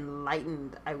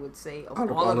enlightened, I would say, of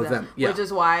all of them. Yeah. Which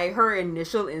is why her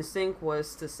initial instinct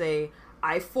was to say,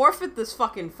 I forfeit this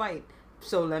fucking fight,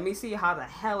 so let me see how the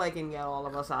hell I can get all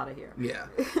of us out of here. Yeah.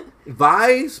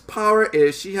 Vi's power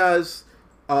is she has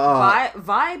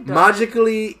Vi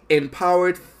magically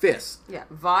empowered fist. Yeah,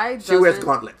 Vi she wears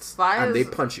gauntlets, and they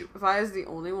punch you. Vi is the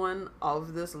only one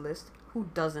of this list who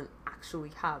doesn't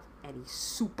actually have any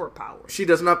superpowers. She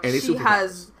doesn't have any superpowers. She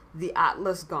has the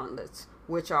Atlas gauntlets,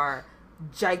 which are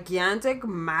gigantic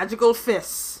magical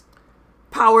fists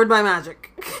powered by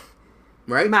magic.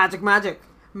 Right? Magic.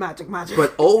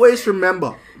 But always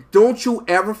remember, don't you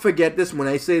ever forget this when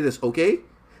I say this, okay?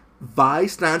 Vi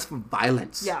stands for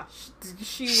violence. Yeah.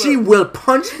 She will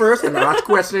punch first and ask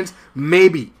questions,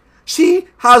 maybe. She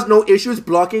has no issues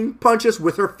blocking punches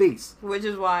with her face. This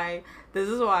is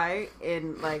why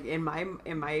in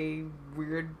my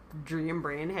weird dream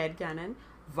brain headcanon,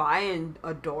 Vi and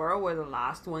Adora were the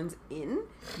last ones in,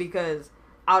 because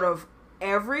out of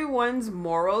everyone's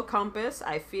moral compass,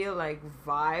 I feel like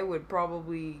Vi would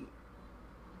probably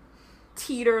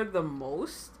teeter the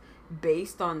most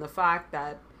based on the fact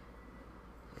that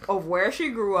of where she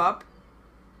grew up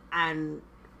and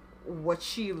what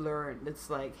she learned. It's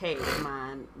like, hey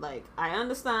man, like I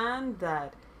understand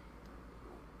that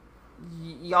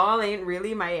y'all ain't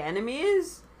really my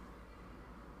enemies,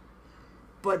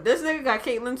 but this nigga got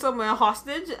Caitlyn somewhere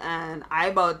hostage, and I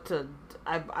about to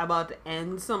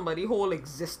end somebody's whole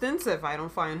existence if I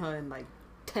don't find her in like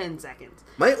 10 seconds.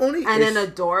 In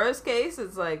Adora's case,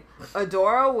 it's like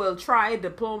Adora will try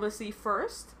diplomacy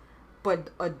first,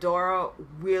 but Adora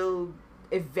will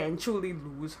eventually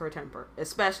lose her temper,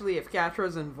 especially if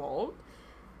Catra's involved.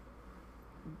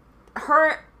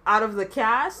 Her, out of the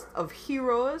cast of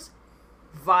heroes,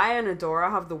 Vi and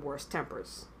Adora have the worst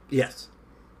tempers. Yes.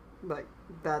 Like,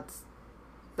 that's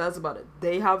about it.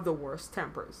 They have the worst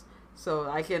tempers. So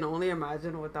I can only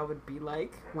imagine what that would be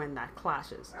like when that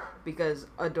clashes. Because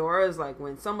Adora is like,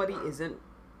 when somebody isn't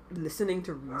listening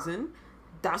to reason,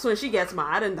 that's when she gets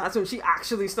mad, and that's when she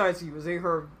actually starts using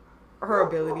her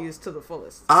abilities to the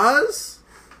fullest. As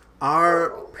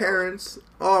our parents,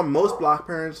 or most black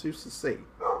parents used to say,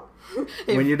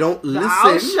 when you don't listen,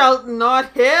 thou shalt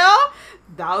not hear,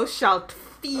 thou shalt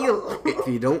feel. If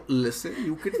you don't listen,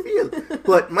 you can feel.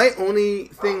 But my only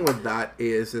thing with that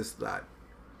is that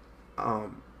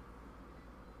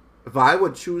Vi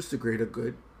would choose the greater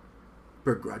good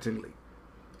begrudgingly.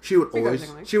 she would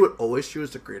Begrudgingly. always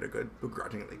choose the greater good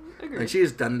begrudgingly. Agreed. And she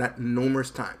has done that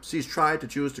numerous times. She's tried to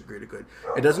choose the greater good.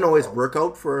 It doesn't always work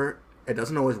out for her. It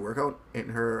doesn't always work out in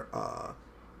her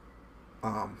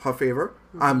her favor.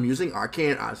 I'm using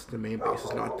Arcane as the main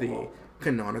basis, not the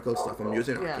canonical stuff. I'm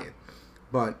using Arcane.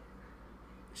 But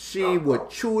she would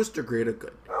choose the greater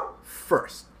good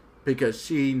first because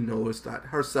she knows that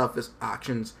her selfish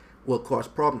actions will cause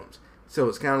problems. So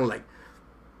it's kind of like,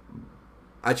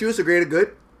 I choose the greater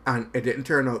good and it didn't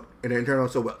turn out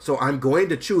so well. So I'm going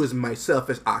to choose my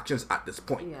selfish actions at this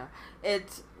point. Yeah.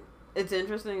 It's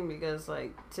interesting because,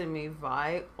 like, to me,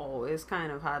 Vi always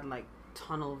kind of had, like,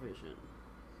 tunnel vision.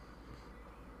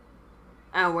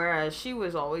 And whereas she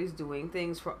was always doing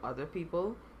things for other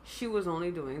people, she was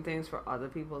only doing things for other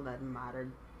people that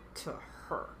mattered to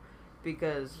her.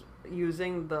 Because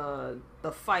using the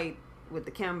fight with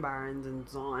the Chem Barons and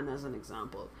Zon as an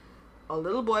example, a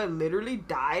little boy literally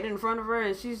died in front of her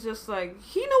and she's just like,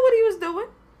 he knew what he was doing.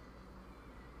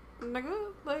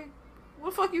 Nigga, like, what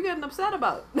the fuck you getting upset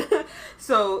about?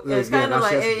 So it's kind of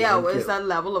like, it's that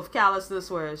level of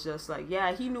callousness where it's just like,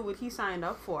 yeah, he knew what he signed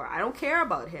up for. I don't care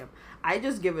about him. I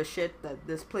just give a shit that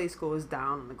this place goes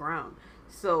down on the ground.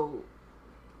 So,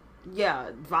 yeah,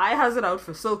 Vi has it out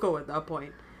for Silco at that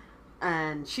point,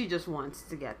 and she just wants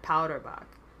to get Powder back,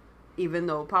 even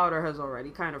though Powder has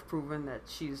already kind of proven that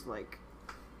she's, like,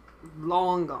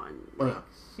 long gone. Like,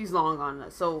 she's long gone.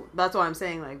 So that's why I'm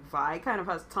saying, like, Vi kind of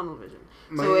has tunnel vision.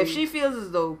 So if she feels as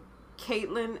though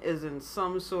Caitlyn is in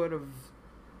some sort of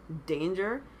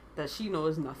danger that she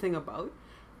knows nothing about,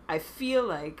 I feel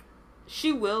like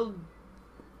she will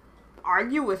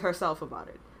argue with herself about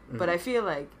it. Mm-hmm. But I feel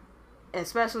like,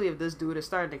 especially if this dude is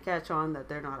starting to catch on that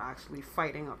they're not actually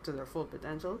fighting up to their full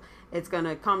potential, it's going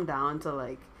to come down to,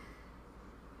 like,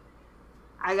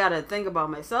 I got to think about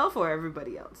myself or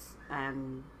everybody else.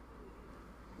 And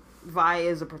Vi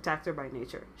is a protector by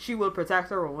nature. She will protect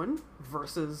her own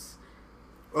versus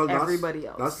everybody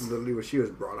else. That's literally what she was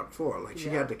brought up for. Like, she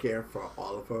had to care for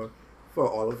all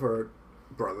of her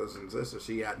brothers and sisters.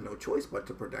 She had no choice but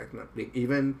to protect them. Like,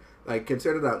 even, like,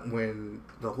 consider that when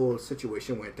the whole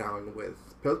situation went down with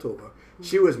Piltover,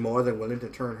 she was more than willing to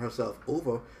turn herself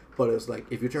over. But it's like,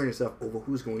 if you turn yourself over,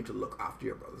 who's going to look after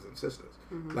your brothers and sisters?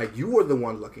 Like, you were the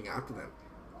one looking after them.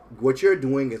 What you're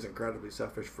doing is incredibly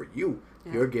selfish for you.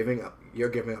 Yeah. You're giving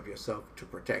up yourself to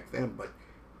protect them, but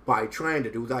by trying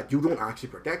to do that, you don't actually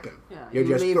protect them. Yeah, you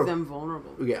just leave them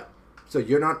vulnerable. Yeah. So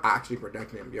you're not actually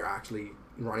protecting them. You're actually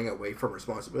running away from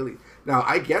responsibility. Now,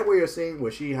 I get what you're saying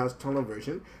where she has tunnel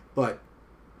vision, but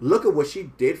look at what she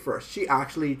did first. She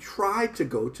actually tried to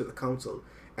go to the council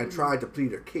and tried to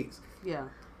plead her case. Yeah.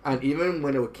 And even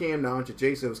when it came down to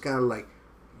Jason, it was kind of like,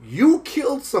 you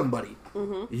killed somebody.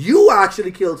 You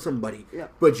actually killed somebody. Yeah.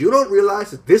 But you don't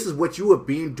realize that this is what you have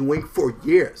been doing for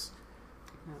years.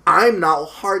 Yeah. I'm now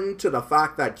hardened to the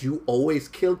fact that you always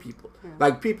kill people. Yeah.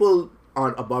 Like, people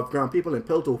on above ground, people in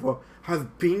Piltover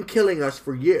have been killing us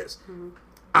for years.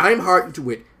 I'm hardened to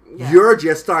it. Yeah. You're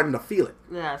just starting to feel it.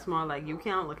 Yeah, it's more like you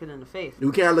can't look it in the face.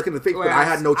 You can't look in the face, but I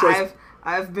had no choice.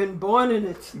 I've been born in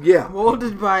it. Yeah.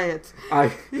 Molded by it.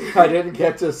 I didn't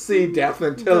get to see death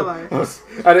until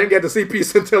I didn't get to see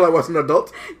peace until I was an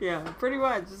adult. Yeah, pretty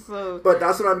much. So, but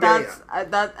that's what I'm getting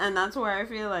at. That's where I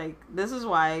feel like this is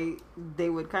why they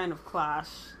would kind of clash,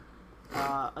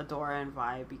 Adora and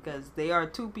Vi, because they are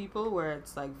two people where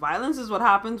it's like violence is what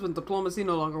happens when diplomacy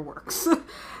no longer works.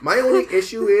 My only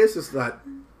issue is that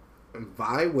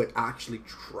Vi would actually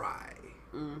try.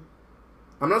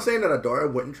 I'm not saying that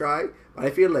Adora wouldn't try, but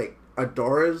I feel like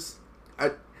Adora's...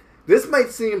 this might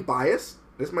seem biased,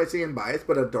 but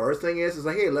Adora's thing is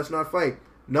like, hey, let's not fight.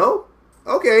 No?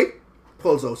 Okay.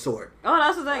 Pulls out sword. Oh,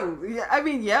 that's the thing. Yeah, I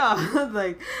mean, yeah.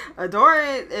 Like,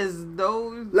 Adora is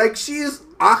no... Like, she's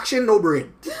action, no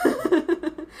brain.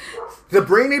 The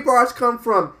brainy parts come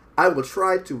from, I will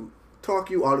try to talk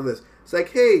you out of this. It's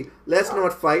like, hey, let's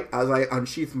not fight, as I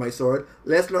unsheath my sword.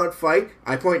 Let's not fight.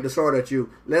 I point the sword at you.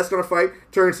 Let's not fight.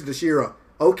 Turns to Shira.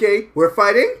 Okay, we're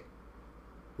fighting?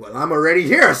 Well, I'm already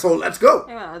here, so let's go.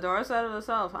 Yeah, Adora said it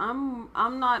herself. I'm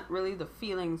not really the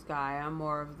feelings guy. I'm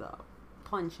more of the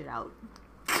punch it out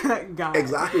guy.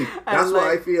 Exactly. That's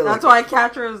why I feel that's why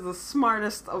Catra is the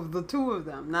smartest of the two of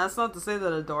them. That's not to say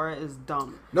that Adora is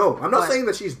dumb. No, I'm not saying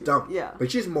that she's dumb. Yeah.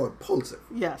 But she's more impulsive.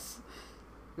 Yes.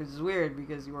 Which is weird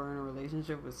because you are in a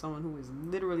relationship with someone who is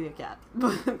literally a cat.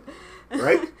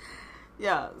 Right?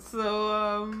 Yeah.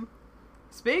 So,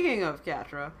 speaking of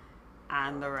Catra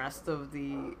and the rest of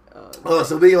the...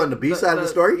 so we on the B side of the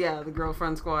story? Yeah, the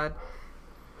girlfriend squad.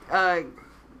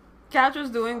 Catra's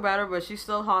doing better, but she's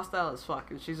still hostile as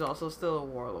fuck, and she's also still a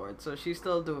warlord. So she's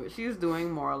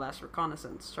doing more or less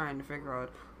reconnaissance, trying to figure out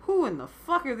who in the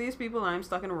fuck are these people I'm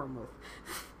stuck in a room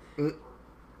with.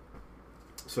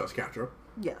 So it's Catra.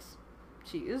 Yes,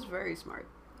 she is very smart.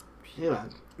 Yeah.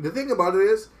 The thing about it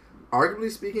is,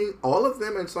 arguably speaking, all of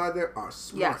them inside there are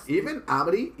smart. Yes. Even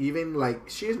Amity,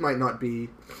 she might not be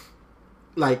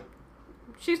like.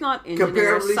 She's not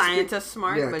engineer or scientist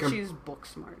smart, yeah, but she's book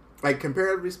smart. Like,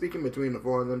 comparatively speaking, between the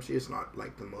four of them, she is not,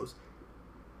 like, the most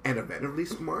innovatively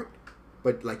smart.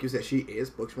 But, like you said, she is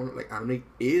book smart. Like, Amity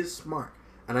is smart.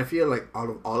 And I feel like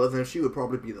out of all of them, she would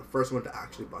probably be the first one to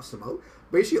actually bust them out.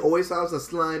 But she always has a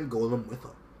slime golem with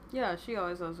her. Yeah, she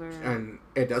always has her. And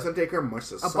it doesn't take her much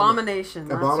to Abomination.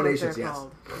 Summon. Abominations, yes.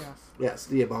 Called. Yes. Yes,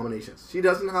 the abominations. She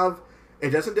doesn't have... It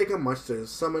doesn't take her much to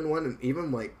summon one. And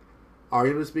even, like,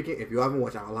 arguably speaking, if you haven't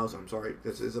watched Owl House, I'm sorry.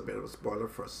 This is a bit of a spoiler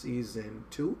for season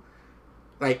 2.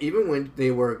 Like, even when they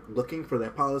were looking for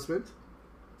their talisman,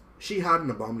 she had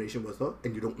an abomination with her,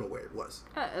 and you don't know where it was.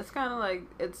 Yeah, it's kind of like,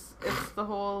 it's the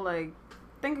whole, like,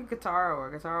 think of Katara,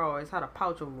 where Katara always had a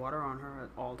pouch of water on her at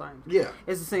all times. Yeah.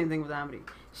 It's the same thing with Amity.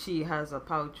 She has a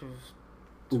pouch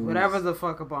of whatever the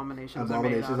fuck abominations are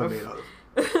made out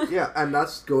of. Yeah, and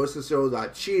that goes to show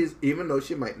that she's, even though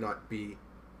she might not be,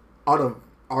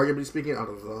 arguably speaking, out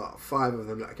of the 5 of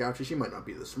them that capture, she might not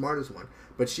be the smartest one,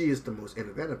 but she is the most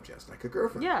innovative, just like a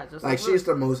girlfriend. Yeah, just like she's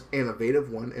the most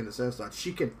innovative one in the sense that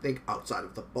she can think outside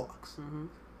of the box. Mm-hmm.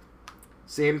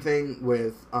 Same thing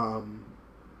with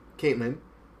Caitlyn.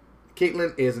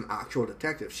 Caitlyn is an actual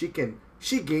detective. She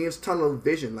gains tunnel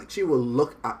vision. Like, she will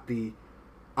look at the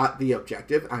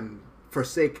objective and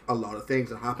forsake a lot of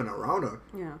things that happen around her.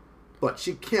 Yeah. But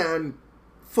she can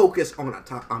focus on the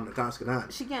task at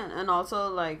hand. She can, and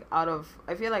also, like, I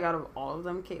feel like out of all of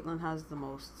them, Caitlyn has the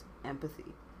most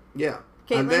empathy. Yeah.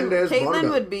 And then there's Caitlyn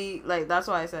would be, like, that's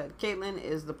why I said, Caitlyn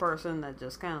is the person that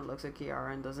just kind of looks at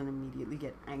Kiara and doesn't immediately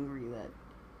get angry that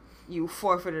you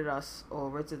forfeited us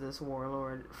over to this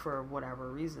warlord for whatever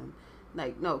reason.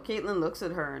 Like, no, Caitlyn looks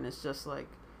at her and it's just like,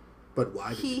 but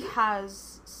why? He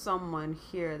has someone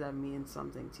here that means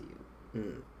something to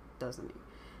you, doesn't he?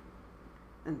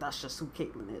 And that's just who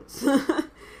Caitlyn is.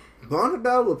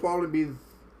 Bonnibel will probably be...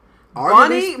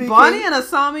 Bonnie and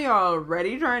Asami are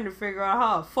already trying to figure out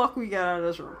how the fuck we get out of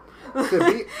this room. To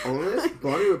be honest,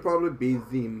 Bonnie would probably be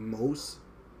the most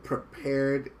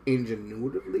prepared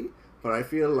ingenuitively, but I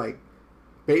feel like,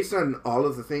 based on all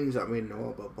of the things that we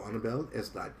know about Bonnibel, is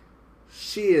that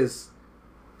she is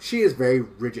very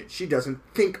rigid. She doesn't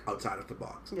think outside of the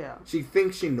box. Yeah. She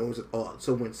thinks she knows it all.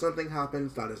 So when something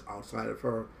happens that is outside of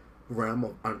her realm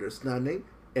of understanding,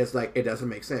 it's like, it doesn't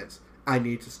make sense. I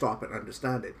need to stop and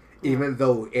understand it. Yeah. Even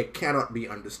though it cannot be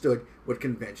understood with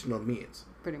conventional means.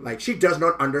 Pretty much. Like, she does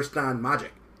not understand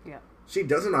magic. Yeah. She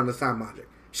doesn't understand magic.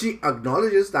 She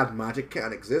acknowledges that magic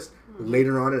can exist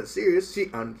later on in the series.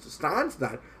 She understands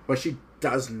that, but she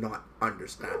does not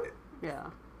understand it.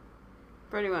 Yeah.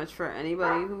 Pretty much, for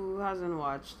anybody who hasn't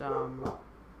watched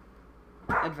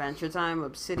Adventure Time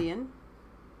Obsidian,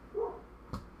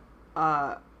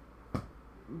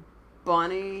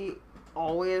 Bonnie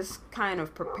always kind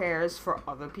of prepares for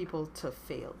other people to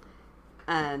fail.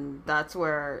 And that's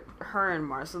where her and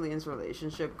Marceline's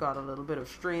relationship got a little bit of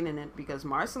strain in it, because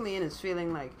Marceline is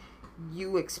feeling like,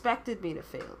 you expected me to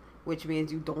fail, which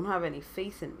means you don't have any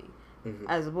faith in me. Mm-hmm.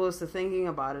 As opposed to thinking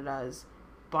about it as,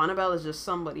 Bonnibel is just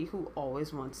somebody who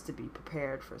always wants to be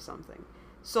prepared for something.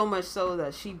 So much so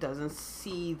that she doesn't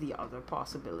see the other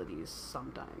possibilities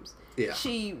sometimes. Yeah.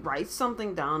 She writes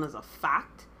something down as a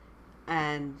fact,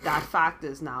 and that fact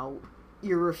is now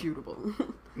irrefutable.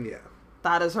 Yeah.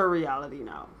 That is her reality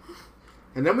now.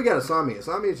 And then we got Asami.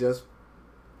 Asami is just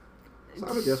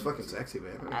fucking sexy,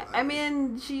 man. I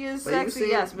mean, she is sexy,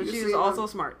 yes, but she is also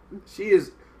smart. She's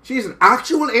an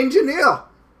actual engineer.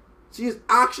 She is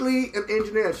actually an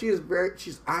engineer.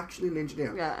 She's actually an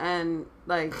engineer. Yeah, and,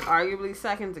 like, arguably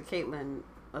second to Caitlyn,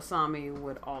 Asami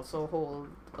would also hold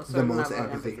a certain level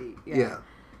of empathy. Yeah.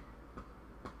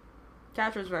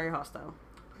 Catra's very hostile.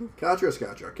 Catra is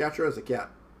Catra. Catra is a cat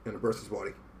in a person's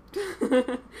body.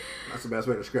 That's the best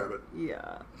way to describe it.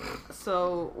 Yeah.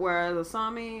 So, whereas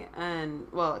Asami and,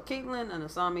 well, Caitlyn and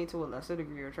Asami to a lesser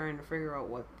degree are trying to figure out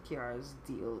what Kiara's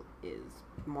deal is.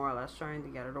 More or less trying to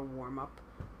get her to warm up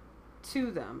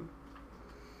to them.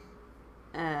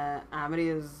 Amity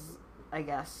is, I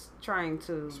guess, trying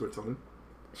to... Switzerland?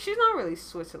 She's not really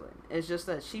Switzerland. It's just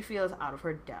that she feels out of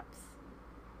her depth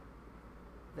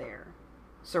there,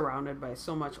 surrounded by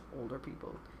so much older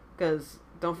people. Because,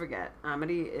 don't forget,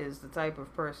 Amity is the type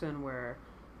of person where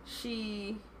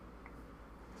she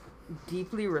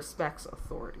deeply respects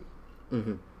authority.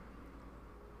 Mm-hmm.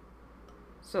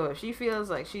 So if she feels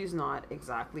like she's not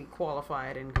exactly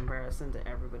qualified in comparison to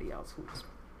everybody else who's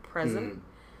present,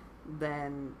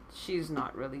 then she's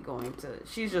not really going to,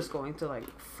 she's just going to like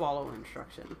follow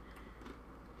instruction.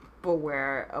 But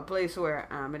where a place where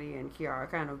Amity and Kiara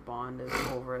kind of bond is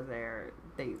over there,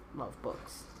 they love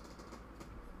books.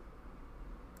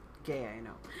 Gay, I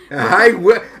know.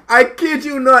 I kid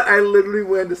you not, I literally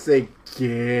went to say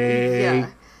gay. Yeah.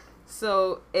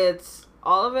 So it's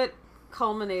all of it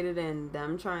culminated in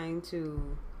them trying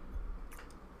to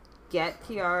get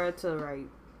Kiara to like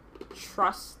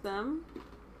trust them,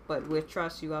 but with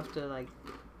trust you have to like,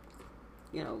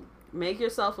 you know, make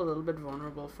yourself a little bit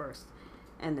vulnerable first,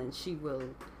 and then she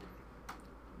will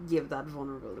give that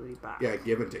vulnerability back. Yeah,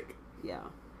 give and take. Yeah.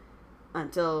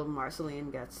 Until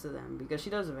Marceline gets to them, because she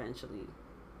does eventually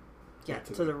get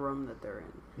to the room that they're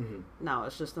in. Mm-hmm. Now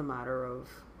it's just a matter of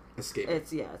escape.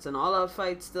 It's an all-out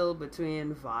fight still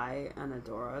between Vi and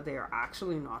Adora. They are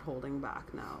actually not holding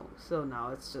back now, so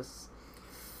now it's just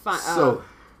fine.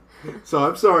 So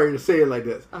I'm sorry to say it like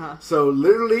this. So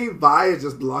literally, Vi is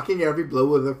just blocking every blow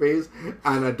with her face,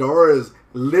 and Adora is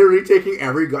literally taking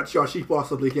every gut shot she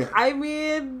possibly can. I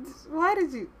mean, why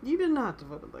did you didn't have to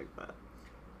put it like that.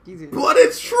 But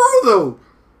it's true though.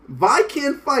 Vi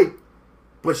can fight,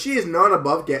 but she is not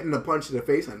above getting a punch in the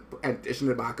face and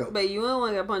dishing it back out. But you don't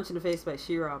want to get punched in the face by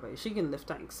She-Ra, but she can lift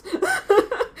tanks.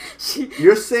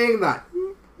 You're saying that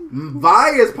Vi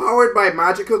is powered by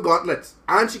magical gauntlets,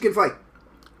 and she can fight.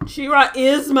 She-Ra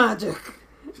is magic.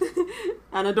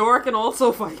 And Adora can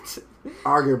also fight.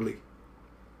 Arguably.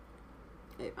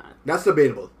 Hey, man. That's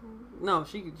debatable. No,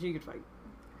 she could fight.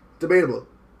 Debatable.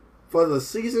 For the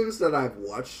seasons that I've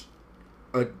watched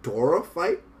Adora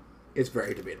fight, it's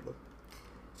very debatable.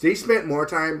 She spent more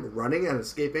time running and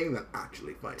escaping than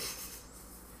actually fighting.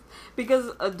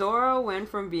 Because Adora went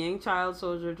from being child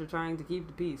soldier to trying to keep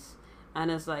the peace.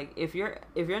 And it's like, if your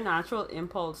natural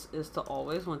impulse is to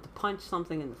always want to punch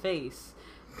something in the face,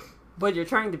 but you're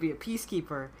trying to be a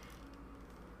peacekeeper,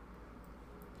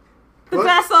 the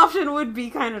best option would be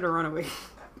kind of to run away.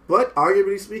 But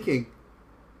arguably speaking,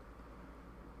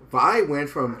 Vi went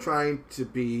from trying to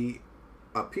be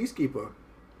a peacekeeper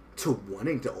to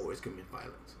wanting to always commit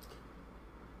violence.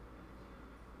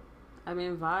 I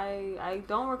mean, Vi, I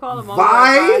don't recall a moment.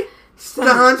 Vi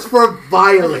stands for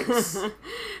violence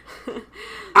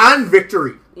and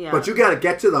victory. Yeah. But you gotta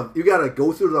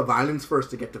go through the violence first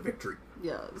to get to victory.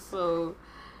 Yeah, so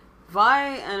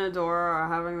Vi and Adora are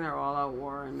having their all-out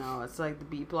war, and now it's like the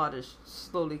B plot is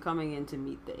slowly coming in to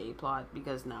meet the A plot,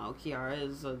 because now Kiara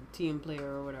is a team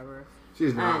player or whatever.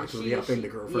 She's now actually helping the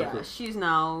girl. Yeah, she's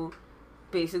now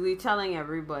basically telling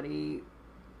everybody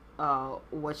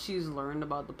what she's learned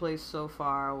about the place so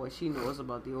far, what she knows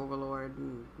about the Overlord,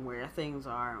 and where things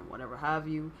are, and whatever have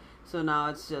you. So now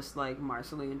it's just like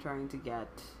Marceline trying to get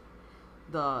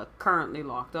the currently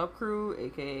locked up crew,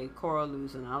 aka Korra,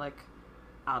 Luz, and Alec,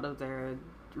 out of their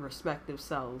respective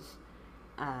cells,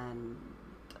 and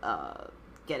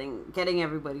getting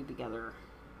everybody together,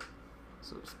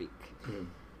 so to speak. Mm.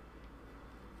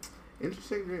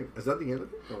 Interesting dream. Is that the end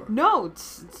of it? Or? No,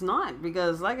 it's not,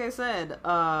 because like I said,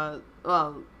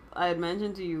 well, I had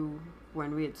mentioned to you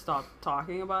when we had stopped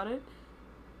talking about it.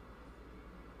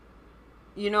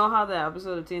 You know how the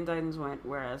episode of Teen Titans went,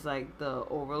 whereas like the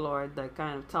Overlord that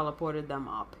kind of teleported them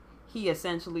up, he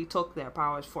essentially took their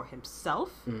powers for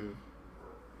himself. Mm.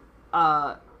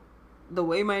 The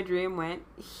way my dream went,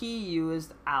 he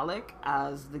used Alec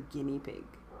as the guinea pig.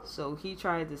 So he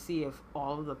tried to see if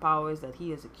all of the powers that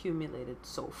he has accumulated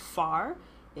so far,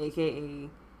 aka,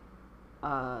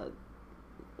 well,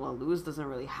 Luz doesn't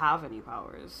really have any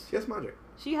powers. She has magic.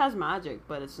 She has magic,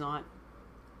 but it's not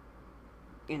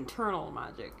internal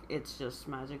magic. It's just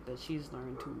magic that she's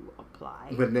learned to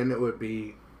apply. But then it would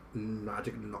be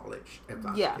magic knowledge, if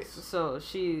that's the case.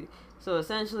 So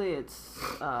essentially it's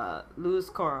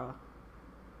Luz, Korra,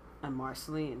 and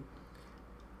Marceline.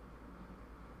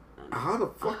 How the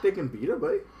fuck they can beat her,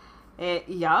 buddy?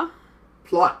 Yeah.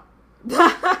 Plot.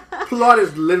 Plot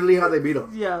is literally how they beat her.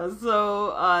 Yeah,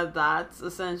 so that's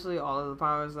essentially all of the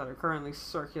powers that are currently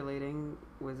circulating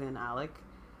within Alec.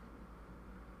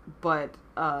 But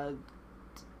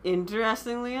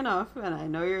interestingly enough, and I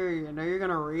know you're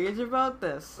gonna rage about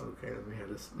this. Okay, let me have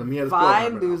this. Vi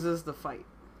loses the fight.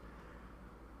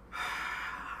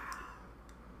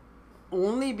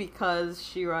 Only because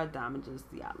She-Ra damages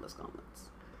the Atlas gauntlets.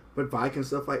 But Vi can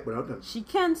still fight without them. She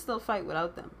can still fight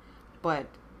without them. But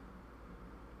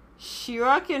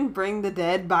She-Ra can bring the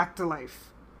dead back to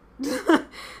life.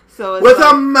 So it's with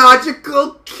a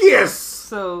magical kiss!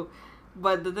 So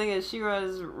But the thing is,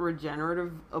 She-Ra's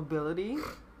regenerative ability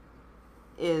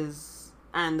is,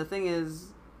 and the thing is,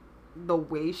 the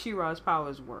way She-Ra's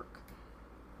powers work,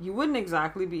 you wouldn't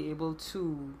exactly be able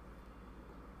to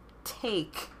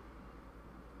take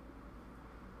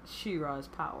She-Ra's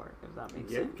power, if that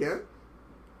makes sense. You can't?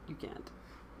 You can't.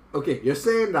 Okay, you're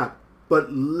saying that,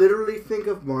 but literally think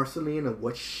of Marceline and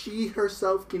what she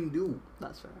herself can do.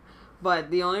 That's fair.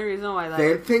 But the only reason why that...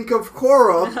 Then think of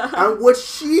Korra and what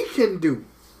she can do.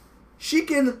 She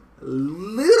can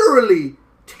literally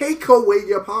take away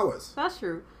your powers. That's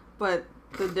true. But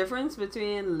the difference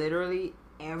between literally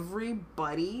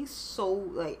everybody,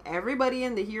 everybody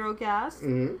in the hero cast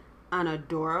and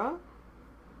Adora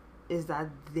is that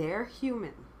they're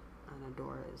human and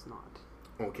Adora is not.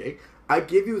 Okay. I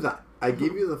give you that. I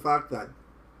give you the fact that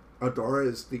Adora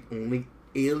is the only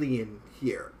alien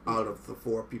here out of the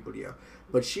 4 people here.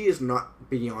 But she is not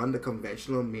beyond the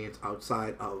conventional means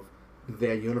outside of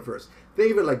their universe.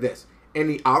 Think of it like this. In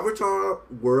the Avatar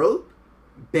world,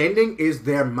 bending is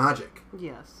their magic.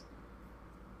 Yes.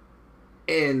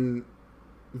 In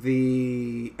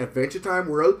the Adventure Time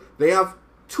world, they have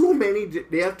too many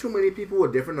people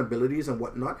with different abilities and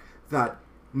whatnot that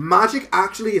magic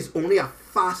actually is only a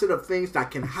facet of things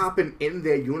that can happen in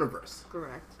their universe.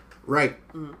 Correct. Right.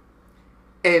 Mm-hmm.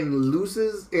 And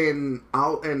loses realm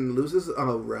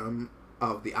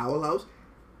of the Owl House.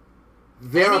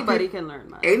 Anybody can learn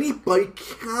magic. Anybody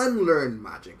can learn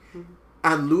magic. Mm-hmm.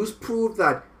 And Luz proved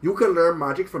that you can learn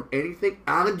magic from anything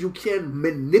and you can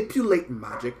manipulate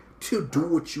magic to do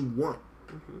what you want.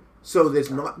 Mm-hmm. So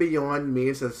there's not beyond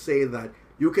means to say that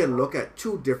you can look at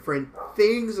 2 different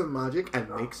things of magic and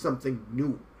make something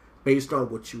new based on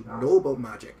what you know about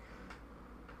magic.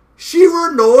 She-Ra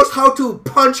knows how to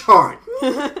punch hard.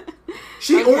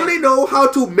 She only knows how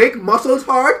to make muscles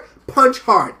hard, punch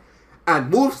hard,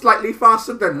 and move slightly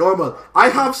faster than normal. I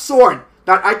have sword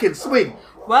that I can swing.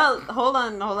 Well, hold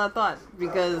that thought.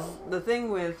 Because the thing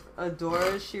with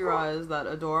Adora She-Ra is that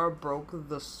Adora broke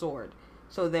the sword.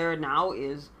 So there now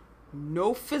is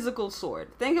no physical sword.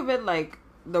 Think of it like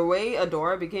the way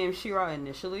Adora became She-Ra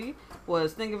initially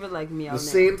was, think of it like Mjolnir. The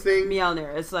same thing.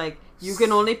 Mjolnir. It's like, you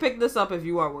can only pick this up if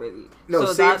you are worthy. No,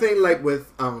 so same thing like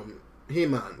with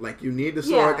He-Man. Like, you need the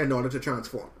sword in order to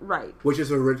transform. Right. Which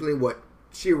is originally what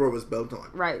She-Ra was built on.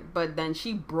 Right, but then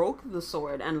she broke the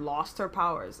sword and lost her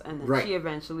powers, and then she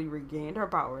eventually regained her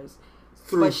powers.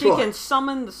 But she can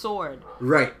summon the sword.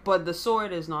 Right. But the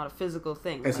sword is not a physical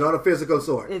thing. It's not a physical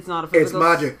sword. It's not a physical...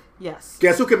 It's magic. Yes.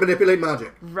 Guess who can manipulate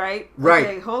magic? Right. Right.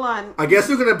 Okay, hold on. I guess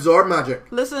who can absorb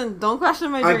magic? Listen, don't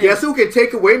question my dream. I guess who can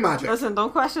take away magic? Listen,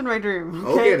 don't question my dream.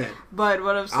 Okay then. But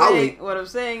what I'm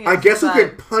saying is I guess who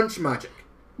can punch magic?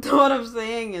 What I'm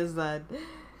saying is that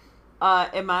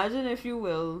imagine, if you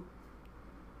will,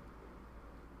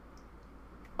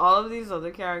 all of these other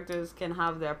characters can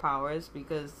have their powers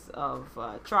because of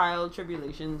trial,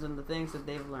 tribulations, and the things that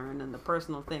they've learned and the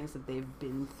personal things that they've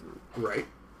been through. Right.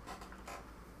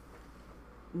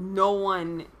 No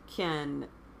one can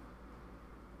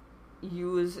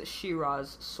use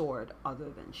She-Ra's sword other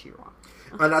than She-Ra.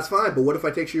 And that's fine, but what if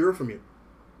I take She-Ra from you?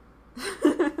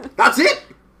 That's it!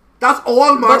 That's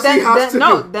all Marcy has to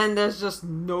do. Then there's just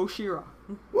no She-Ra.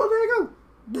 Well, there you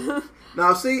go.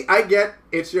 Now, see, I get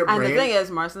it's your brain. And the thing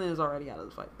is, Marceline is already out of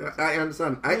the fight. I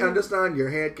understand. I understand your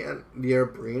your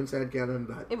brain's head canon.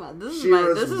 Hey man, this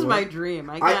is my dream.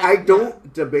 I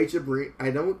don't debate your brain.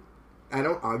 I don't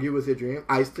argue with your dream.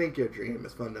 I think your dream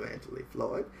is fundamentally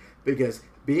flawed because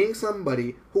being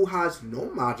somebody who has no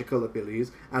magical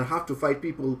abilities and have to fight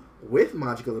people with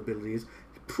magical abilities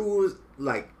proves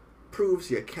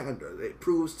your candor. It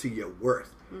proves to your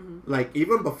worth. Mm-hmm. Like,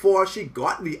 even before she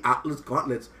got the Atlas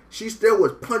gauntlets, she still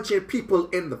was punching people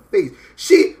in the face.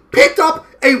 She picked up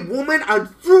a woman and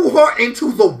threw her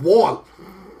into the wall.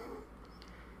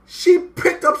 She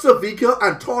picked up Savika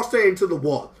and tossed her into the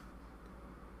wall.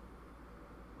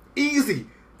 Easy.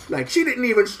 Like, she didn't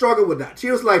even struggle with that.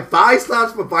 She was like, Vi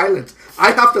stands for violence.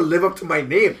 I have to live up to my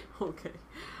name. Okay.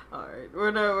 Alright.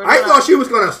 I thought she was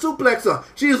going to suplex her.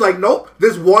 She was like, nope,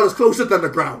 this wall is closer than the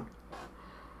ground.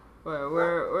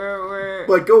 We're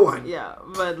But go on. Yeah,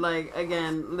 but like,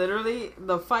 again, literally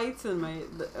the fights in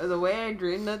the way I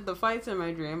dreamed it, the fights in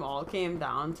my dream all came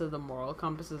down to the moral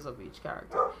compasses of each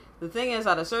character. The thing is,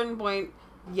 at a certain point,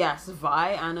 yes, Vi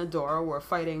and Adora were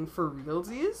fighting for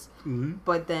realsies,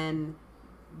 but then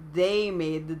they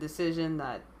made the decision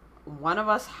that one of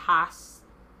us has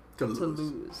to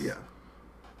lose. Yeah.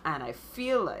 And I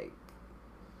feel like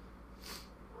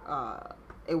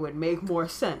it would make more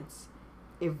sense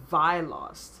if Vi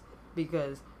lost,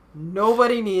 because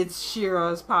Nobody needs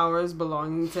She-Ra's powers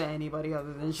belonging to anybody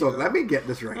other than So She-Ra. let me get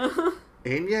this right.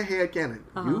 In your head canon,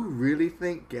 Uh-huh. you really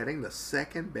think getting the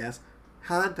second best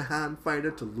hand-to-hand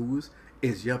fighter to lose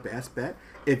is your best bet?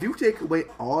 If you take away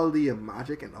all the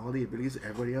magic and all the abilities of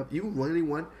everybody else, you really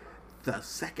want the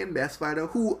second best fighter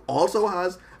who also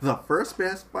has the first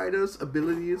best fighter's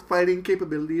abilities, fighting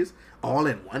capabilities, all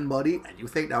in one body, and you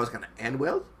think that was going to end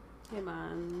well? Hey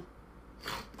man.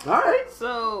 Alright.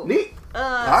 So Neat.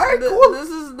 Alright, cool. This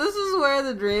is where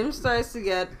the dream starts to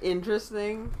get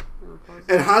interesting.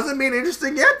 It hasn't been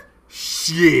interesting yet?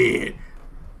 Shit.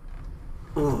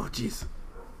 Oh, jeez.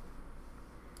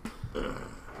 Alright,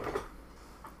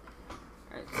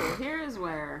 so here is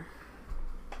where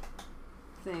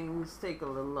things take a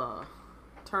little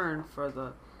turn for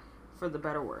the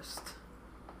better worst.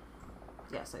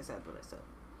 Yes, I said what I said.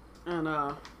 And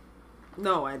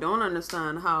no, I don't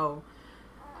understand how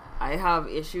I have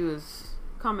issues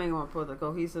coming up with a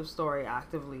cohesive story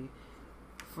actively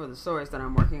for the stories that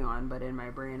I'm working on, but in my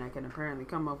brain I can apparently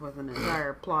come up with an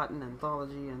entire plot and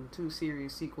anthology and 2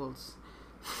 series sequels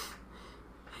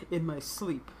in my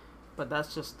sleep. But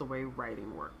that's just the way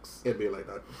writing works. It'd be like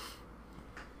that.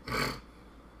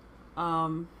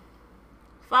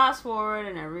 Fast forward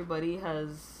and everybody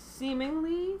has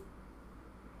seemingly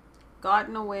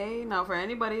gotten away. Now for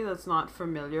anybody that's not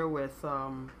familiar with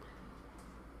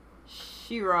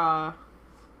She-Ra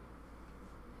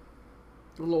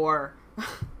lore, I'm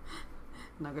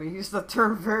not gonna use the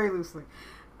term very loosely.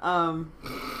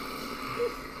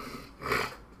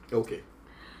 Okay.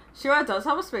 She-Ra does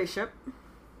have a spaceship.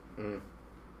 Mm.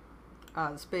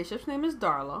 The spaceship's name is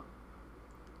Darla.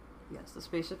 Yes, the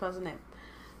spaceship has a name.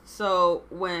 So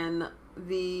when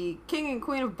the king and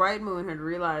queen of Bright Moon had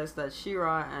realized that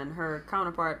She-Ra and her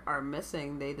counterpart are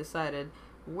missing, they decided,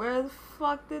 where the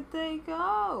fuck did they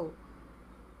go?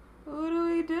 Who do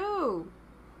we do?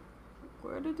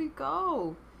 Where did he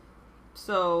go?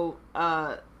 So,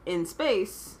 in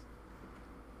space,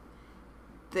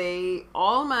 they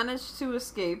all managed to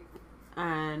escape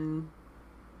and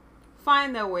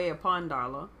find their way upon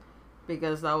Darla,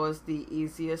 because that was the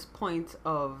easiest point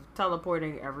of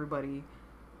teleporting everybody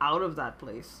out of that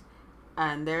place.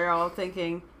 And they're all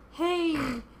thinking,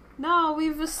 hey, no,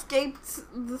 we've escaped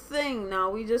the thing. Now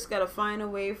we just gotta find a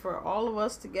way for all of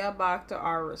us to get back to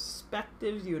our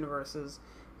respective universes,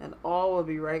 and all will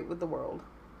be right with the world.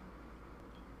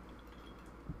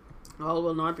 All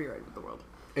will not be right with the world.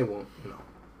 It won't, no.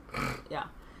 Yeah.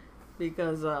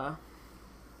 Because,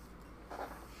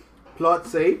 Plot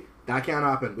say, that can't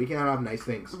happen. We can't have nice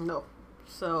things. no.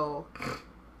 So,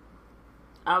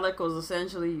 Alec was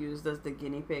essentially used as the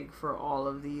guinea pig for all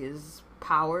of these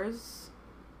powers.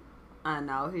 And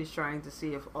now he's trying to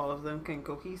see if all of them can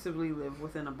cohesively live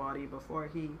within a body before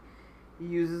he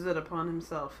uses it upon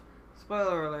himself.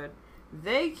 Spoiler alert,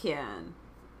 they can.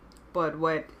 But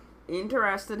what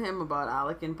interested him about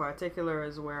Alec in particular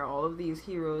is where all of these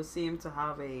heroes seem to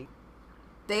have they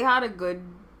had a good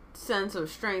sense of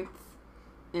strength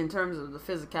in terms of the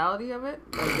physicality of it.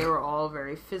 Like, they were all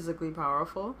very physically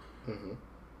powerful. Mm-hmm.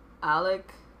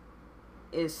 Alec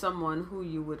is someone who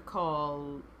you would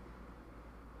call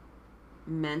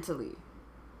mentally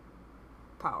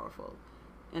powerful,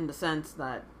 in the sense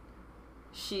that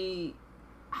she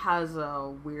has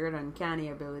a weird, uncanny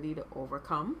ability to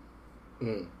overcome.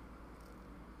 Mm.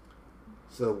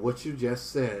 So what you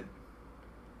just said,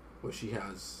 what she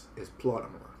has is plot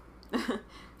armor.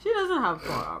 She doesn't have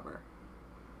plot armor,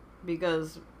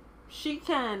 because she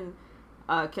can,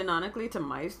 canonically to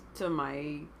my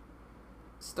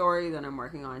story that I'm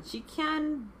working on, she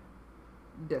can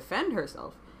defend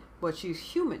herself, but she's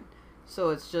human, so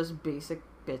it's just basic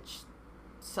bitch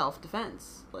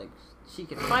self-defense. Like, she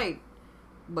can fight,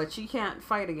 but she can't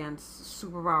fight against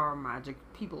superpower magic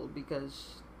people,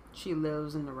 because she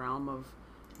lives in the realm of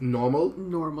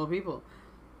normal people.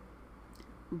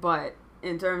 But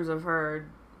in terms of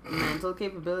her mental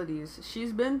capabilities,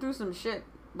 she's been through some shit,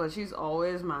 but she's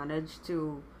always managed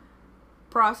to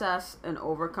process and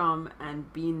overcome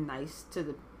and be nice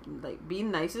to be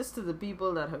nicest to the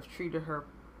people that have treated her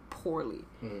poorly.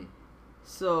 Mm.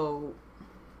 So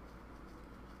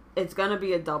it's gonna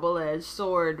be a double-edged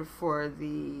sword for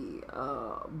the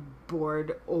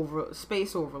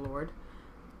space overlord,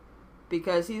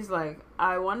 because he's like,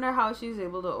 I wonder how she's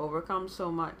able to overcome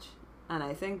so much. And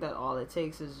I think that all it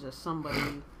takes is just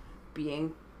somebody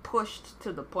being pushed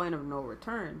to the point of no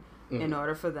return, in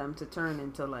order for them to turn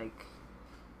into, like,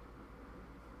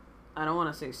 I don't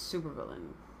want to say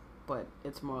supervillain, but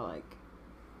it's more like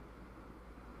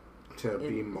to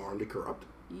be morally corrupt.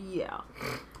 Yeah.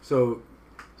 So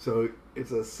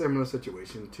it's a similar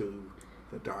situation to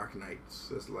the Dark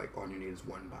Knights is like all you need is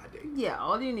one bad day. Yeah,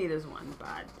 all you need is one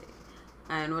bad day.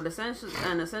 And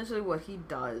essentially what he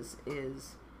does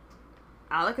is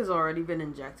Alec has already been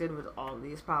injected with all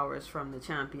these powers from the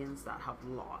champions that have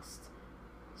lost.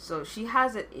 So she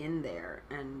has it in there,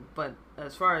 but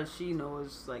as far as she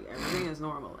knows, like, everything is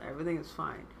normal, everything is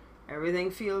fine.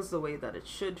 Everything feels the way that it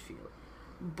should feel.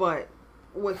 But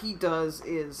what he does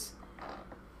is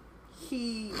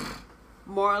he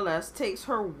more or less takes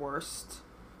her worst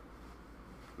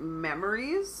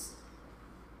memories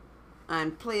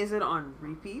and plays it on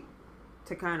repeat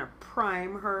to kind of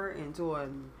prime her into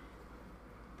an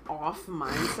off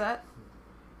mindset.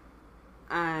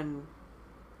 And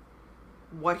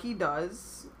what he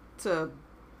does to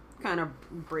kind of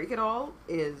break it all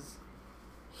is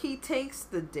he takes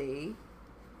the day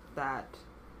that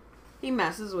he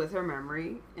messes with her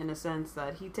memory, in a sense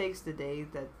that he takes the day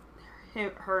that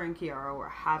her and Kiara were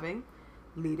having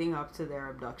leading up to their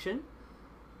abduction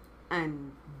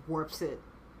and warps it.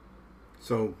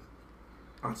 So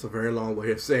that's a very long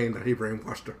way of saying that he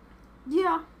brainwashed her.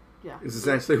 Yeah. It's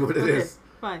essentially what it is.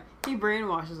 Fine. He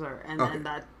brainwashes her, and then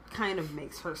that kind of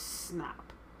makes her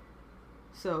snap.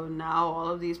 So now all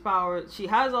of these powers, she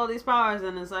has all these powers,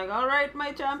 and it's like, all right,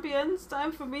 my champions,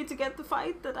 time for me to get the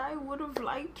fight that I would have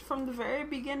liked from the very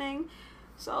beginning.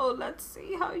 So let's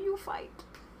see how you fight.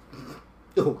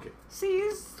 Okay.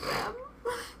 Seize them.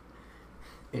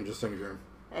 Interesting dream.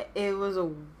 It was a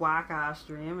whack-ass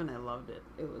dream, and I loved it.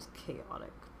 It was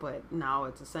chaotic. But now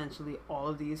it's essentially all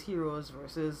of these heroes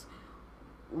versus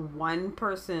one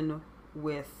person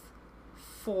with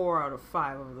 4 out of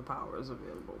 5 of the powers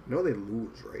available. You know they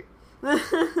lose, right?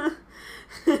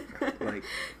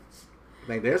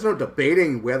 like there's no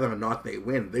debating whether or not they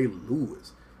win. They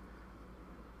lose.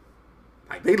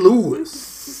 Like, they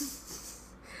lose.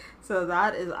 So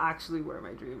that is actually where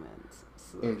my dream ends.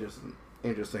 So.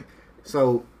 Interesting.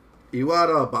 So you had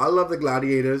a Battle of the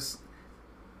Gladiators,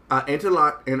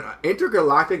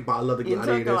 intergalactic Battle of the Gladiators.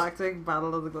 Intergalactic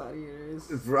Battle of the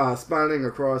Gladiators. Spanning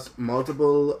across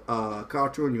multiple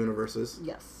cartoon universes.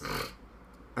 Yes.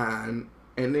 And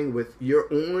ending with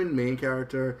your own main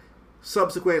character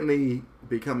subsequently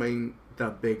becoming the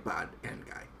big bad end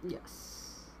guy.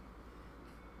 Yes.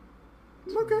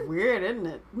 It's okay. Weird, isn't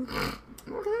it?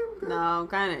 Okay. No, I'm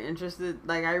kind of interested.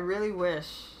 Like, I really wish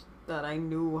that I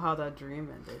knew how that dream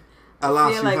ended.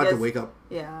 Alas, you had to wake up.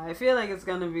 Yeah, I feel like it's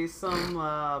gonna be some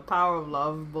power of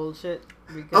love bullshit.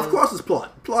 Because, of course, it's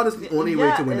plot. Plot is the only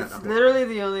way to win. It's literally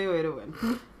the only way to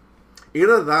win.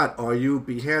 Either that, or you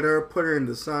behead her, put her in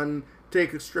the sun,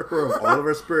 take a stripper of all of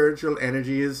her spiritual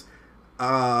energies,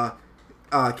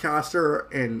 cast her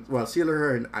and seal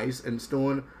her in ice and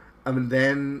stone, and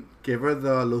then give her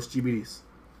the Los GBDs.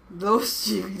 Los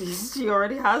GBDs? She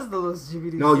already has the Los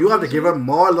GBDs. No, you have to give her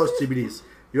more Los GBDs.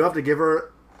 You have to give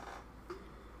her.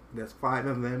 There's 5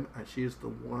 of them, and she's the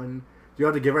one. You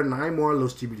have to give her 9 more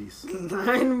Los GBDs.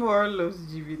 9 more Los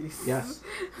GBDs. Yes.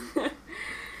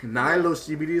 9 Los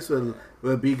GBDs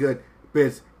will be good.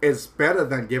 But it's better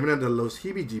than giving her the Los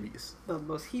Heebie-Jeebies. The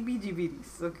Los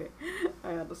Heebie-Jeebies. Okay.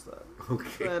 I understand.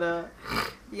 Okay. But,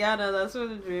 yeah, no, that's where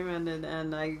the dream ended.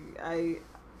 And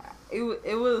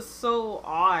it was so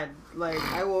odd. Like,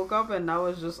 I woke up and that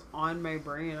was just on my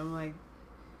brain. I'm like,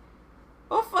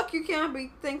 oh, fuck, you can't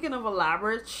be thinking of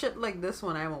elaborate shit like this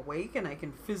when I'm awake and I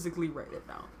can physically write it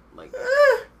down. Like,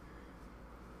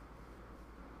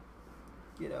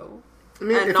 you know? I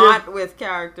mean, and not with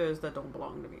characters that don't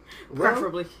belong to me,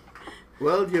 preferably.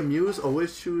 Well, your muse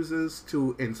always chooses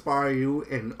to inspire you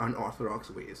in unorthodox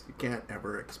ways. You can't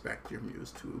ever expect your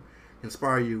muse to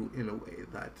inspire you in a way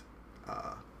that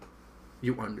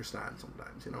you understand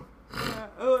sometimes, you know? Yeah,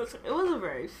 it was a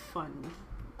very fun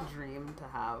dream to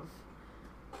have.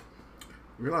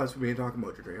 I realize we've been talking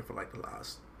about your dream for like the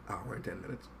last hour and 10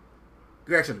 minutes.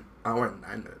 Correction, hour and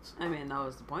 9 minutes. I mean, that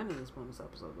was the point of this bonus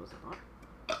episode, was it not?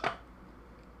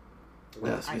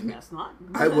 I guess not.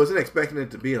 I wasn't expecting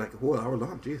it to be like a whole hour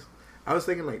long. Jeez. I was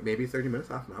thinking like maybe 30 minutes,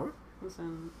 half an hour.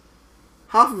 Listen.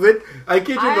 Half of it, I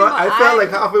kid you not, I felt like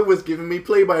half of it was giving me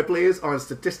play-by-plays on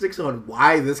statistics on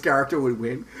why this character would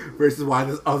win versus why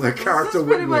this other character would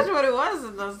win. That's pretty much what it was,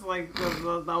 and that's like,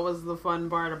 that was the fun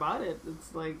part about it.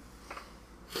 It's like,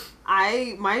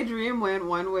 my dream went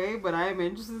one way, but I'm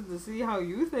interested to see how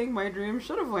you think my dream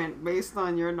should have went based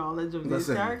on your knowledge of these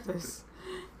characters.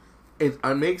 It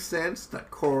makes sense that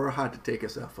Korra had to take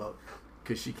herself out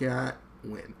because she can't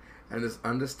win, and it's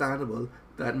understandable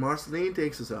that Marceline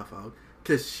takes herself out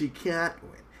because she can't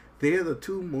win. They're the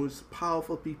 2 most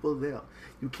powerful people there.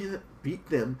 You can't beat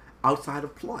them outside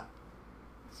of plot.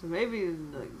 So maybe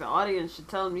the audience should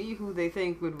tell me who they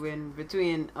think would win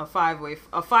between a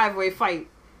five-way fight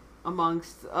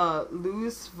amongst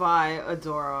Luz, Vi,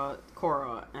 Adora,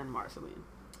 Korra, and Marceline.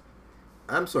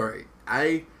 I'm sorry.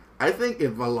 I think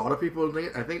if a lot of people think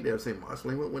it, I think they'll say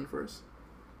Marceline would win first.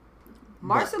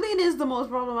 Marceline is the most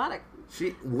problematic.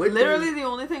 She would literally the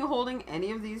only thing holding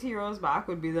any of these heroes back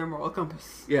would be their moral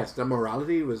compass. Yes, the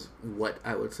morality was what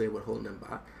I would say would hold them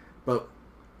back. But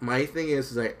my thing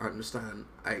is I understand.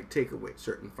 I take away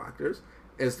certain factors.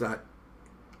 Is that,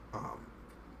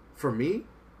 for me,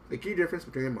 the key difference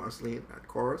between Marceline and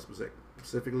Korra,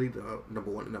 specifically the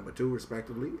number 1 and number 2,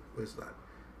 respectively, was that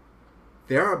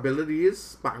their abilities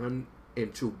span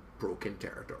into broken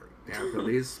territory. Their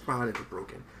abilities span into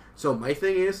broken. So my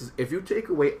thing is if you take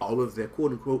away all of their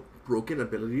quote-unquote broken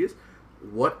abilities,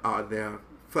 what are their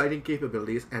fighting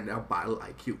capabilities and their battle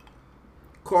IQ?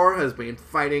 Korra has been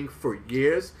fighting for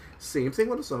years. Same thing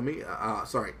with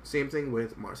Asami. Same thing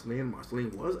with Marceline.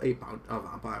 Marceline was a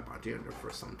vampire bounty hunter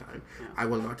for some time. Yeah. I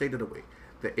will not take that away.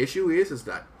 The issue is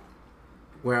that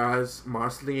whereas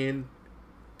Marceline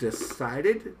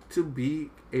decided to be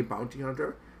a bounty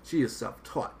hunter, she is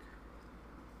self-taught.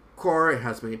 Korra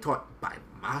has been taught by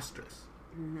masters.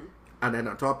 Mm-hmm. And then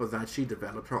on top of that, she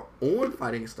developed her own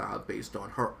fighting style based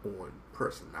on her own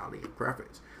personality and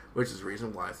preference, which is the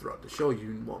reason why throughout the show you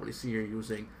normally see her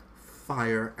using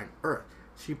fire and earth.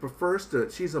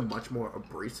 She's a much more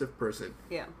abrasive person.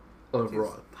 Yeah.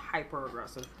 Overall. She's hyper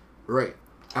aggressive. Right.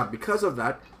 And because of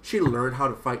that, she learned how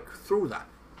to fight through that.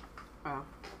 Oh.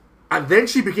 And then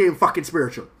she became fucking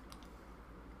spiritual.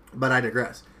 But I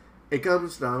digress. It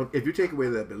comes down, if you take away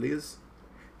the abilities,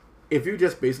 if you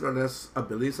just base it on this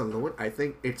abilities alone, I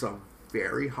think it's a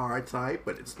very hard tie,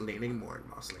 but it's leaning more in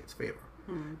Marceline's favor.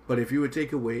 Mm-hmm. But if you were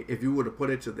to put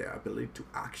it to their ability to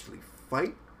actually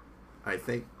fight, I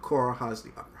think Korra has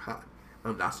the upper hand.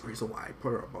 And that's the reason why I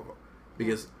put her above her.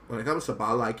 Because when it comes to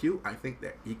battle IQ, I think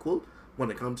they're equal. When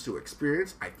it comes to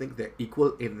experience, I think they're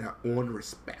equal in their own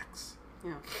respects.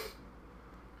 Yeah.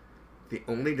 The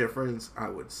only difference I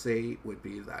would say would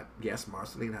be that, yes,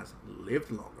 Marceline has lived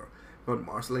longer, but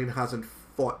Marceline hasn't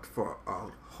fought for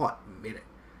a hot minute.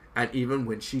 And even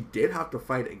when she did have to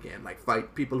fight again,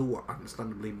 fight people who were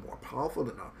understandably more powerful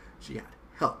than her, she had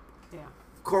help. Yeah.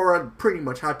 Korra pretty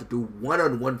much had to do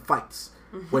one-on-one fights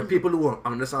with people who were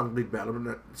understandably better than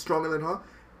her, stronger than her,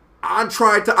 and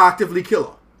tried to actively kill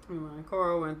her. When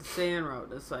Korra went the Saiyan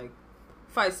route, it's like,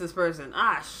 fights this person.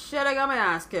 Ah, shit, I got my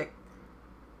ass kicked.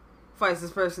 Fights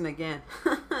this person again.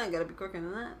 I gotta be quicker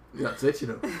than that. That's it, you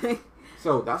know.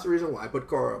 So that's the reason why I put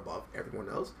Korra above everyone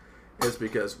else, is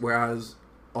because whereas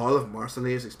all of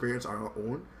Marceline's experience are her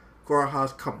own, Korra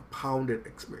has compounded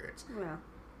experience. Yeah.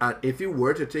 And if you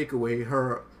were to take away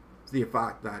the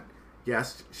fact that,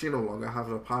 yes, she no longer has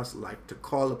her past life to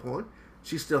call upon,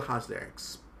 she still has their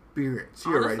experience.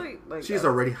 She's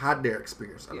already had their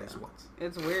experience at least once.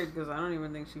 It's weird because I don't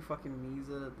even think she fucking needs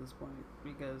it at this point,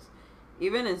 because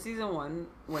even in season 1,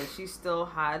 when she still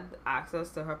had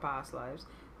access to her past lives,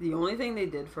 the only thing they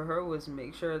did for her was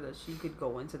make sure that she could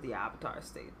go into the Avatar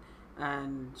state.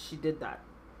 And she did that.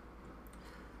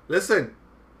 Listen,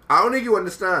 I don't think you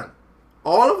understand.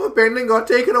 All of her bending got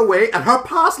taken away, and her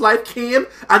past life came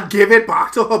and gave it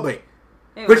back to her, mate.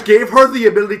 Anyway, which gave her the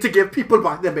ability to give people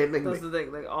back their bending. That's the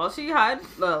thing. All she had,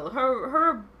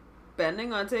 her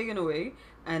bending got taken away,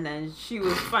 and then she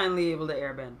was finally able to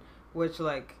airbend. Which,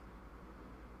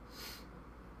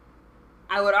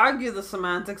 I would argue the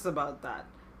semantics about that,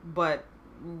 but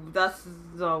that's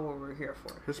all what we're here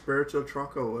for. Her spiritual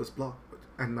chakra was blocked,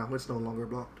 and now it's no longer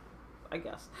blocked. I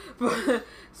guess.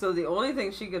 So the only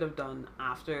thing she could have done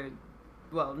after,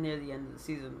 near the end of the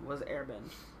season was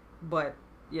airbend. But,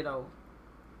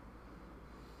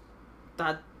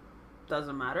 that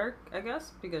doesn't matter, I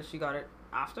guess, because she got it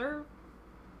after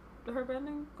her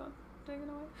bending got taken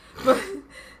away.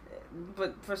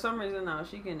 But for some reason now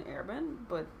she can airbend,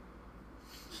 but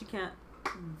she can't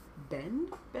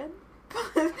bend?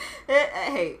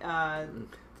 Hey, I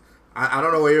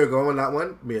don't know where you're going with that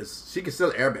one, because she can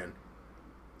still airbend.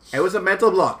 It was a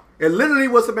mental block. It literally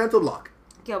was a mental block.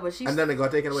 Yeah, but and then it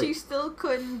got taken away. She still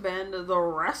couldn't bend the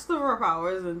rest of her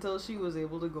powers until she was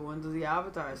able to go into the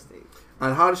Avatar state.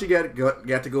 And how did she get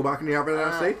to go back in the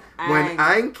Avatar state? When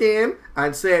Aang came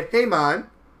and said, "Hey man,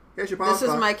 here's your power." This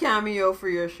is my cameo for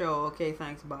your show. Okay,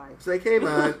 thanks, bye. It's like, "Hey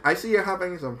man, I see you're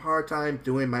having some hard time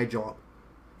doing my job.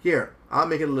 Here, I'll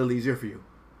make it a little easier for you.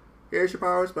 Here's your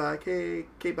powers back. Hey,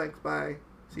 K-Banks, bye.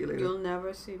 See you later." You'll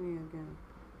never see me again.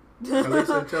 At least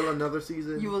until another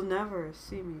season. You will never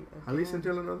see me again. At least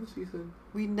until another season.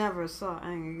 We never saw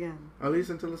Aang again. At least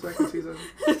until the second season.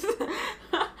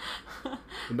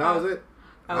 And that was it.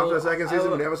 After the second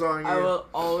season, we never saw her again. I will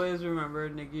always remember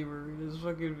Nikki Marina's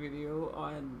fucking video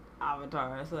on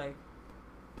Avatar. It's like,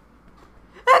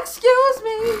 excuse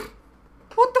me,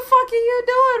 what the fuck are you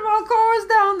doing while Korra's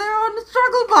down there on the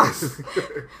struggle bus?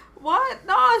 What?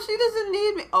 No, she doesn't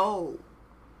need me. Oh.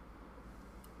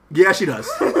 Yeah, she does.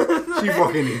 She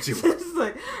fucking needs you. It's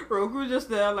like, Roku just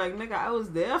there like, nigga, I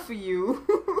was there for you.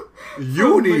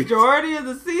 You for need the majority of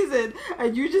the season,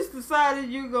 and you just decided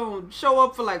you gonna show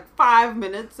up for like 5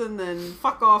 minutes and then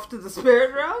fuck off to the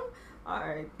spirit realm?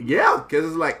 Alright. Yeah, because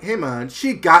it's like, hey man,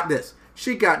 she got this.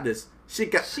 She got this. She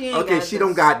got. She ain't okay, got she this.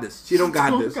 don't got this. She don't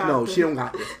got this. No, she don't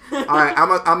got this. All right, I'm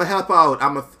gonna help her out.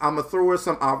 I'm gonna throw her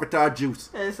some Avatar juice.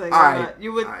 It's like, all right,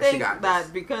 you would all right, think that this.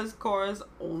 Because Korra's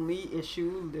only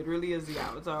issue, literally, as the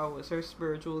Avatar was her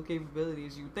spiritual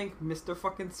capabilities, you think Mr.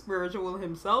 fucking Spiritual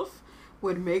himself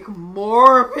would make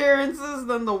more appearances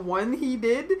than the one he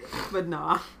did, but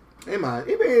nah. Hey man,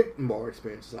 he made more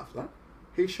experiences after that.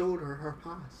 He showed her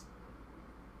past.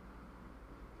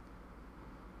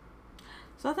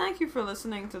 So thank you for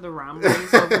listening to the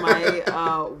ramblings of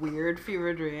my weird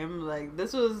fever dream. Like,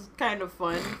 this was kind of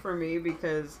fun for me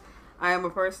because I am a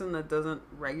person that doesn't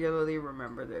regularly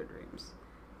remember their dreams.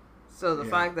 So the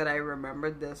fact that I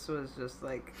remembered this was just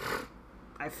like,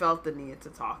 I felt the need to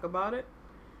talk about it.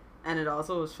 And it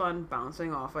also was fun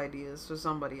bouncing off ideas to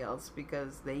somebody else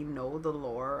because they know the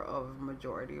lore of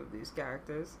majority of these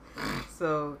characters.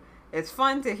 So it's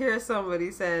fun to hear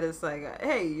somebody say it's like,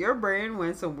 hey, your brain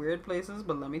went some weird places,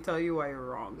 but let me tell you why you're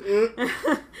wrong.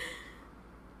 I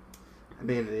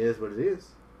mean, it is what it is.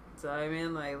 So, I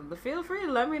mean, like, feel free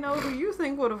to let me know who you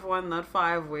think would have won that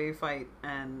 5-way fight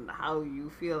and how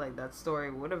you feel like that story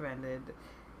would have ended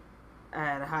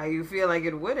and how you feel like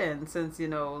it would end since, you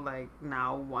know, like,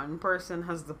 now one person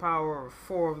has the power of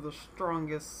 4 of the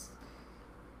strongest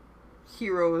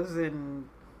heroes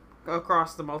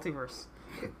across the multiverse.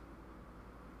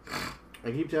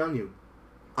 I keep telling you,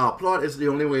 our plot is the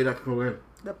only way that can win.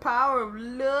 The power of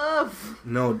love.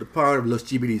 No, the power of Los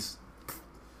GBDs.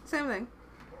 Same thing.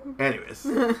 Anyways.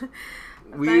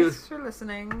 Thanks for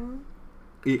listening.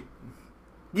 Yeah.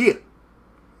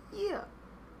 Yeah.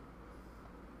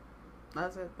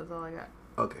 That's it. That's all I got.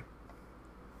 Okay.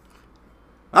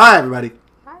 Alright, everybody.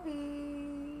 Bye.